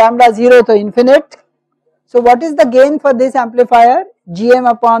given lambda 0 to infinite. So what is the gain for this amplifier? GM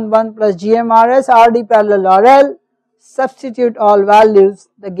upon 1 plus GMRS RD parallel RL. Substitute all values.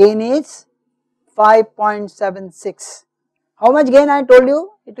 The gain is 5.76. How much gain I told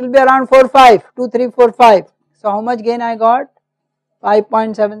you? It will be around 4.5, 2, 3, 4, 5. So how much gain I got?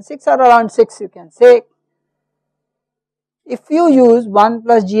 5.76 or around 6 you can say. If you use 1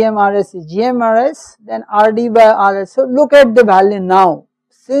 plus GMRS is GMRS, then RD by RS. So look at the value now.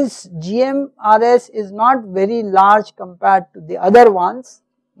 Since GMRS is not very large compared to the other ones,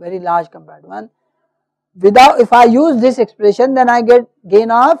 very large compared to one, without, if I use this expression, then I get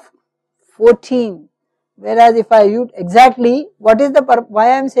gain of 14. Whereas if I use exactly, what is the, why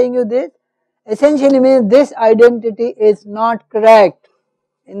I am saying you this? Essentially means this identity is not correct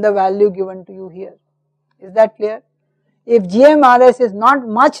in the value given to you here. Is that clear? If GMRS is not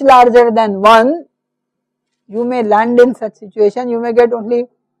much larger than 1, you may land in such situation, you may get only,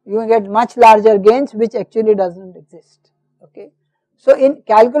 you may get much larger gains which actually does not exist. Okay. So in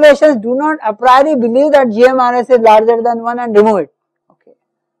calculations, do not a priori believe that GMRS is larger than 1 and remove it. Okay.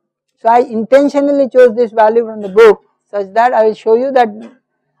 So I intentionally chose this value from the book such that I will show you that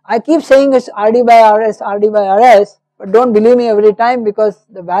I keep saying it's RD by RS, RD by RS, but don't believe me every time because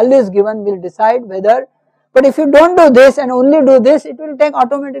the values given will decide whether, but if you don't do this and only do this, it will take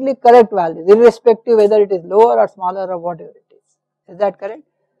automatically correct values irrespective whether it is lower or smaller or whatever it is that correct?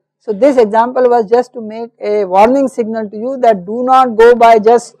 So this example was just to make a warning signal to you that do not go by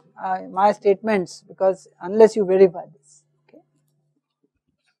just my statements because unless you verify this.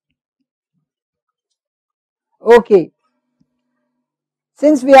 Okay.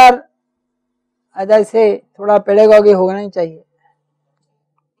 Since we are, as I say, थोड़ा pedagogy होना ही चाहिए.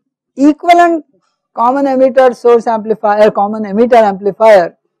 Equivalent common emitter source amplifier, common emitter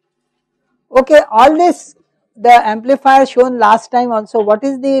amplifier. Okay, all this the amplifier shown last time also. What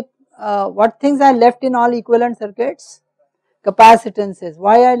is the what things are left in all equivalent circuits? Capacitances.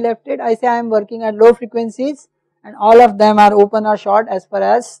 Why I left it? I say I am working at low frequencies and all of them are open or short as per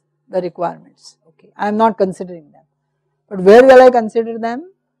as the requirements. Okay, I am not considering them. But where will I consider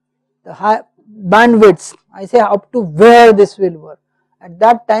them? The high bandwidths. I say up to where this will work. At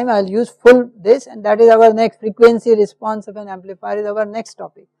that time I will use full this, and that is our next frequency response of an amplifier is our next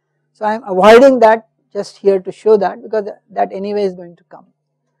topic. So I am avoiding that just here to show that because that anyway is going to come.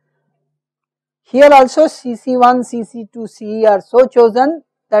 Here also CC1, CC2, CE are so chosen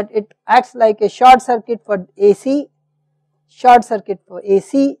that it acts like a short circuit for AC, short circuit for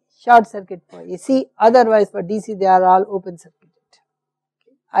AC, short circuit for AC, otherwise for DC they are all open circuited.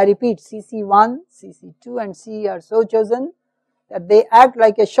 I repeat, CC1, CC2 and CE are so chosen that they act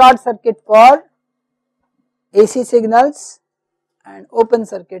like a short circuit for AC signals and open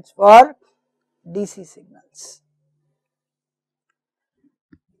circuits for DC signals.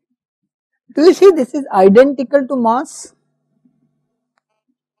 Do you see this is identical to MOS?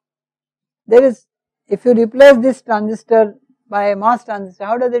 There is, if you replace this transistor by a MOS transistor,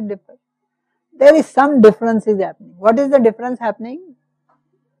 how does it differ? There is some difference is happening. What is the difference happening?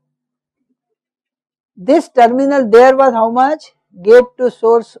 This terminal there was how much? Gate to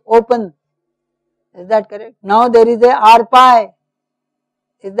source open. Is that correct? Now there is a R pi.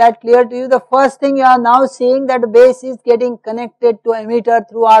 Is that clear to you? The first thing you are now seeing that base is getting connected to emitter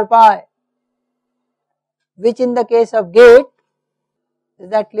through R pi, which in the case of gate, is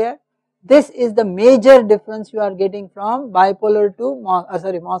that clear? This is the major difference you are getting from bipolar to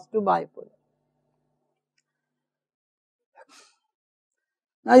MOS to bipolar.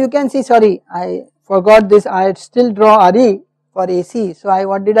 Now you can see, sorry, I forgot this, I still draw RE for AC. So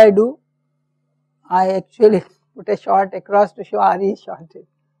what did I do? I actually put a short across to show RE is shorted.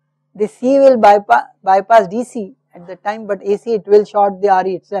 The C will bypass DC at the time, but AC it will short the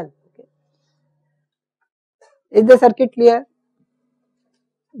RE itself. Okay. Is the circuit clear?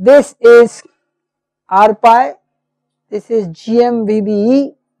 This is R pi, this is GM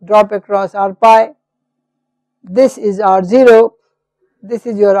VBE, drop across R pi, this is R0, this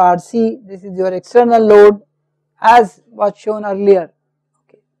is your RC, this is your external load as was shown earlier.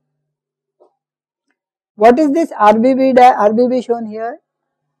 Okay. What is this RBB shown here?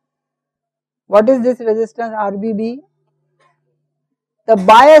 What is this resistance RBB? The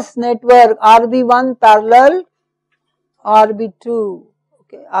bias network RB1 parallel RB2.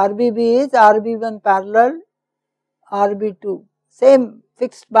 Okay, RBB is RB1 parallel RB2. Same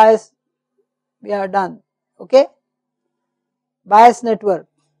fixed bias we are done. Okay. Bias network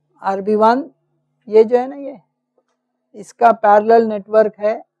RB1 ये जो है ना ये इसका parallel network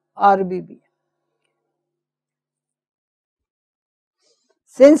है RBB.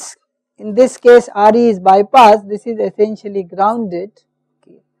 Since in this case RE is bypassed, this is essentially grounded.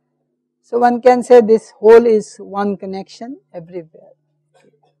 Okay. So one can say this whole is one connection everywhere. Okay.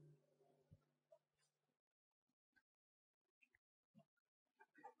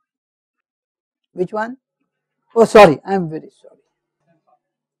 Which one? Oh sorry, I am very sorry.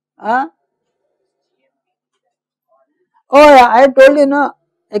 Oh yeah, I told you no,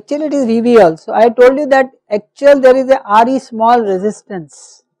 actually it is VB also. I told you that actual there is a RE small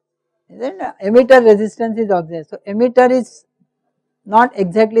resistance, isn't it? Emitter resistance is obvious. So emitter is not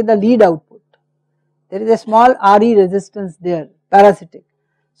exactly the lead output. There is a small RE resistance there, parasitic.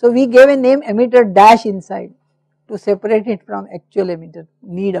 So we gave a name emitter dash inside to separate it from actual emitter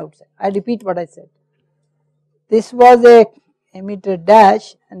lead outside. I repeat what I said. This was a emitter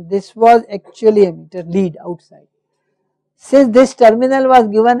dash and this was actually emitter lead outside. Since this terminal was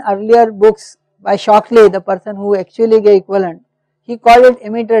given earlier books by Shockley, the person who actually gave equivalent, he called it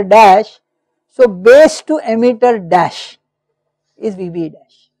emitter dash. So base to emitter dash is VB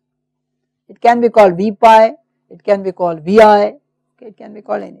dash. It can be called V pi, it can be called VI, okay, it can be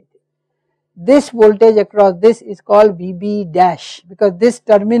called anything. this voltage across this is called VB dash, because this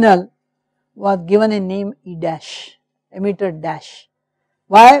terminal was given a name E dash, emitter dash.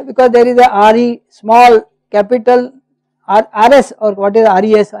 Why? Because there is a RE small capital RS, or what is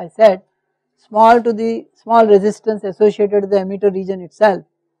RES I said, small to the small resistance associated with the emitter region itself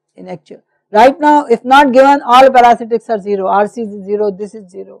in actual. Right now if not given, all parasitics are 0, RC is 0, this is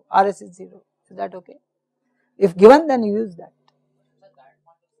 0, RS is 0, is that okay? If given then you use that.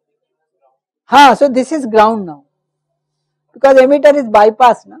 So this is ground now, because emitter is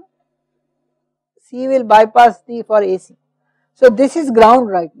bypassed now, C will bypass the for AC. So this is ground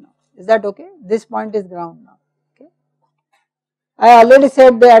right now, is that okay? This point is ground now, okay. I already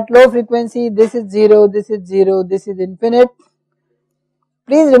said that at low frequency this is 0, this is 0, this is infinite.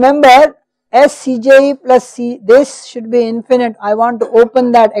 Please remember SCJE plus C, this should be infinite. I want to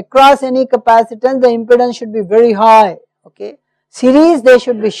open that across any capacitance, the impedance should be very high, okay. Series they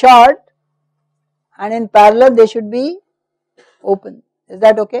should be short, and in parallel they should be open, is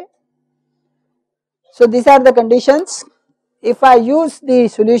that okay? So these are the conditions. If I use the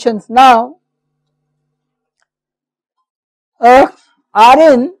solutions now,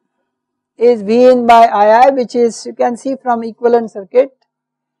 Rin is Vin by II, which is, you can see from equivalent circuit,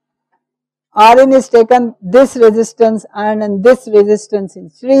 Rin is taken this resistance and this resistance in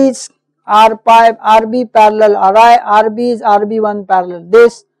series, R pi RB parallel Ri, RB is RB1 parallel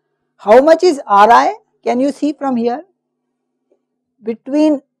this. How much is Ri? Can you see from here?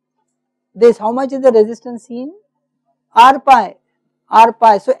 Between this, how much is the resistance seen? R pi, R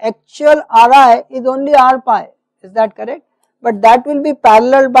pi. So actual Ri is only R pi, is that correct? But that will be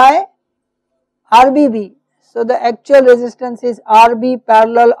parallel by RBB. So the actual resistance is RB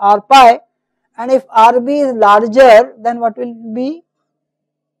parallel R pi, and if RB is larger, then what will it be?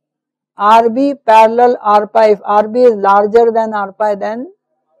 RB parallel R pi. If RB is larger than R pi, then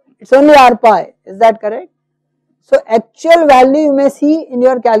it's only R pi, is that correct? So actual value you may see in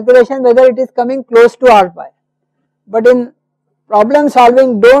your calculation whether it is coming close to R pi, but in problem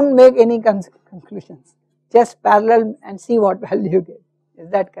solving don't make any conclusions, just parallel and see what value you get, is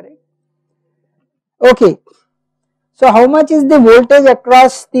that correct? Okay, so how much is the voltage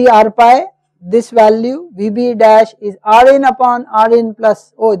across the R pi? This value VB dash is Rin upon Rin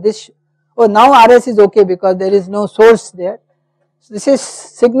plus, now RS is okay because there is no source there. So this is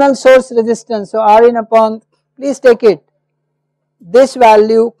signal source resistance, so Rin upon, please take it, this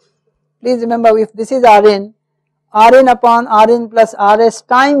value, please remember if this is Rin upon Rin plus RS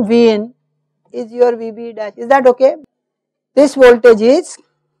time Vin is your VB dash, is that okay? This voltage is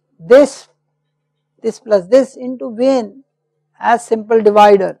this plus this into Vin as simple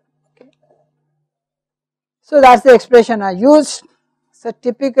divider, okay. So that is the expression I used. So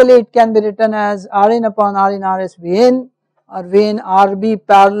typically it can be written as Rin upon Rin RS Vin, or Vin RB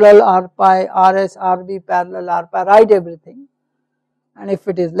parallel R pi RS RB parallel R pi, write everything, and if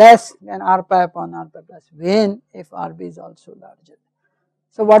it is less then R pi upon R pi plus Vin if RB is also larger.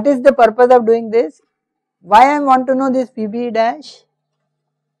 So what is the purpose of doing this? Why I want to know this VB dash?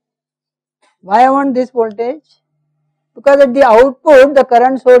 Why I want this voltage? Because at the output the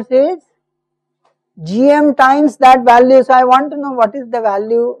current source is GM times that value, so I want to know what is the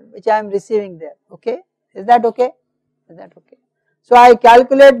value which I am receiving there, okay, is that okay? Is that okay? So I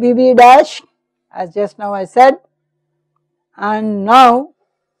calculate VB dash as just now I said, and now,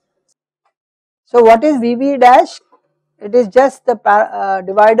 so what is VB dash? It is just the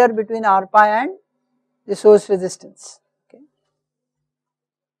divider between R pi and the source resistance, okay.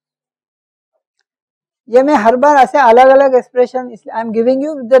 ये मैं हर बार ऐसे अलग अलग expression I am giving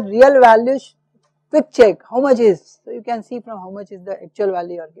you the real values, quick check how much is, so you can see from how much is the actual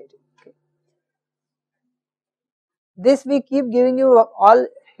value you are getting, okay. This we keep giving you all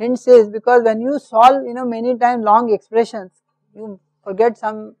hints is because when you solve many times long expressions, you forget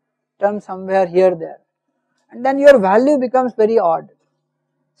some term somewhere here there, and then your value becomes very odd.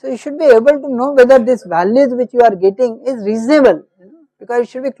 So you should be able to know whether this values which you are getting is reasonable, because it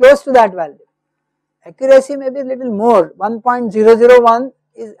should be close to that value. Accuracy may be a little more, 1.001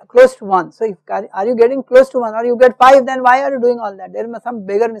 is close to 1. So if are you getting close to 1 or you get 5, then why are you doing all that? There is some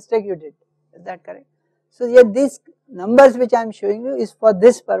bigger mistake you did, is that correct? So yet these numbers which I am showing you is for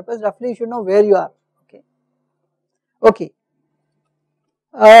this purpose, roughly you should know where you are, okay. Okay.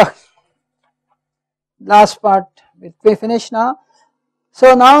 Last part we finish now.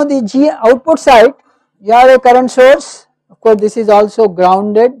 So now the G output side, you have a current source, of course this is also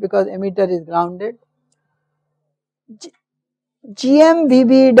grounded because emitter is grounded. GM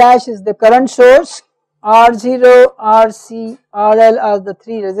VB dash is the current source, R0, RC, RL are the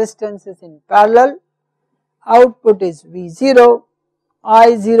three resistances in parallel, output is V0,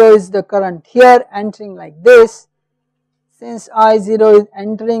 I0 is the current here entering like this. Since I0 is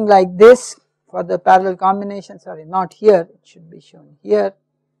entering like this for the parallel combination, sorry, not here, it should be shown here.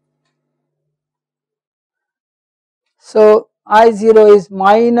 So I0 is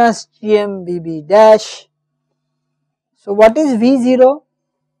minus GMVB dash. So what is V0?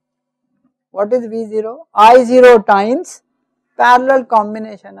 What is V0? I0 times parallel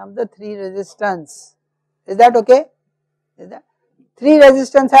combination of the 3 resistance. Is that okay? Is that 3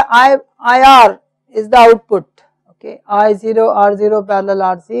 resistance IR is the output, okay, I0 R0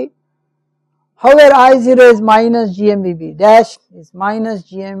 parallel RC. However, I0 is minus GMVB dash is minus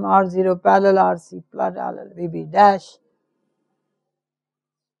GM R0 parallel RC parallel VB dash.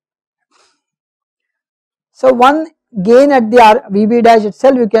 So one gain at the VB dash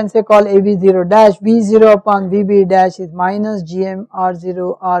itself you can say call AV0 dash, V0 upon VB dash is minus GM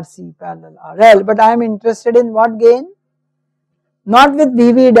R0 RC parallel RL, but I am interested in what gain? Not with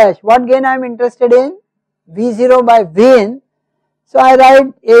VB dash, what gain I am interested in? V0 by Vn. So I write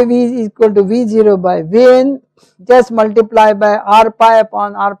AV is equal to V0 by Vn, just multiply by R pi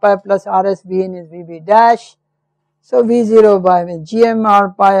upon R pi plus RS Vn is VB dash. So V0 by GM R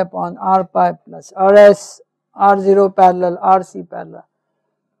pi upon R pi plus RS R0 parallel RC parallel.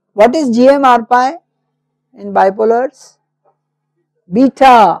 What is GM R pi in bipolars?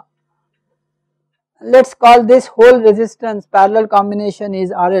 Beta. Let us call this whole resistance parallel combination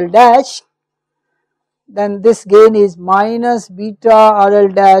is RL dash. Then this gain is minus beta RL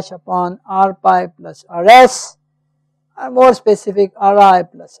dash upon R pi plus RS, or more specific RI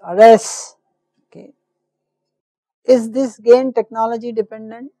plus RS. Okay. Is this gain technology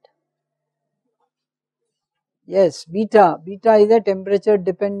dependent? Yes, beta is a temperature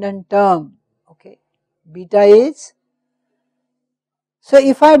dependent term, okay, beta is. So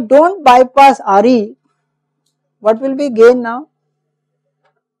if I do not bypass RE, what will be gain now?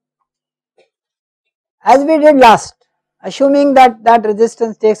 As we did last, assuming that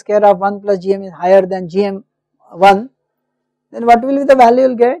resistance takes care of 1 plus GM is higher than GM1, then what will be the value you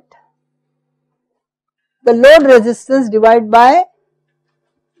will get? The load resistance divided by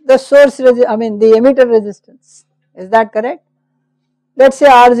the source the emitter resistance, is that correct? Let us say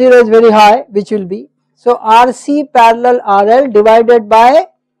R0 is very high, which will be, so RC parallel RL divided by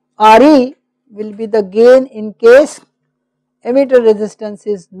RE will be the gain in case emitter resistance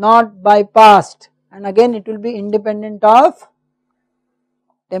is not bypassed, and again it will be independent of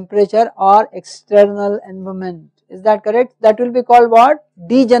temperature or external environment, is that correct? That will be called what?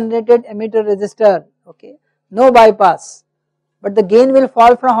 Degenerated emitter resistor, okay, no bypass, but the gain will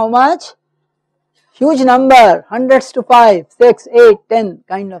fall from how much? Huge number, hundreds to 5, 6, 8, 10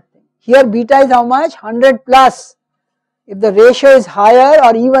 kind of thing. Here beta is how much? 100 plus. If the ratio is higher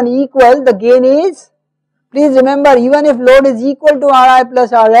or even equal, the gain is, please remember, even if load is equal to Ri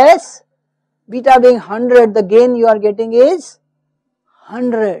plus Rs, beta being 100, the gain you are getting is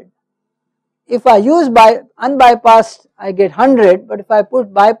 100. If I use unbypassed, I get 100, but if I put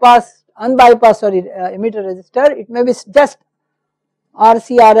unbypassed emitter resistor, it may be just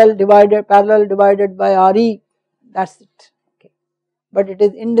RCRL divided parallel divided by RE, that is it, okay, but it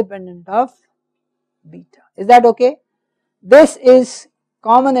is independent of beta, is that okay? This is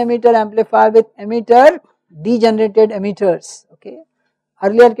common emitter amplifier with degenerated emitters, okay,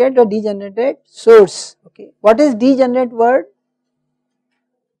 earlier get a degenerated source, okay. What is degenerate word?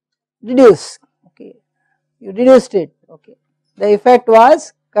 Reduce, okay, you reduced it, okay, the effect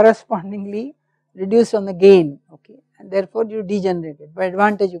was correspondingly reduced on the gain, okay, and therefore you degenerated, by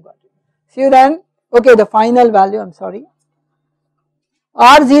advantage you got it. See you then, okay, the final value, I am sorry,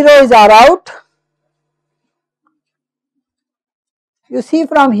 R0 is R out. You see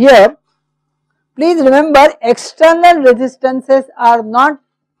from here, please remember external resistances are not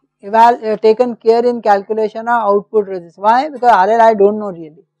taken care in calculation of output resistance. Why? Because RL I do not know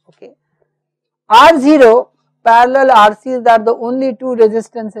really, okay. R0 parallel RCs are the only two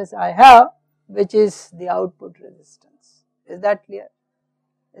resistances I have, which is the output resistance, is that clear,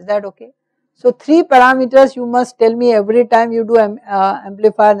 is that okay? So 3 parameters you must tell me every time you do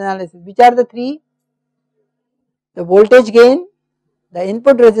amplifier analysis. Which are the 3? The voltage gain, the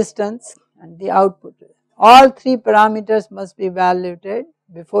input resistance and the output. All 3 parameters must be evaluated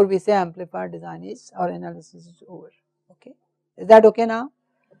before we say amplifier design is or analysis is over, okay, is that okay now?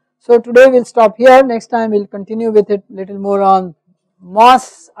 So today we will stop here, next time we will continue with it little more on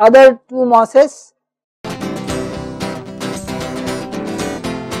MOS, other 2 MOSes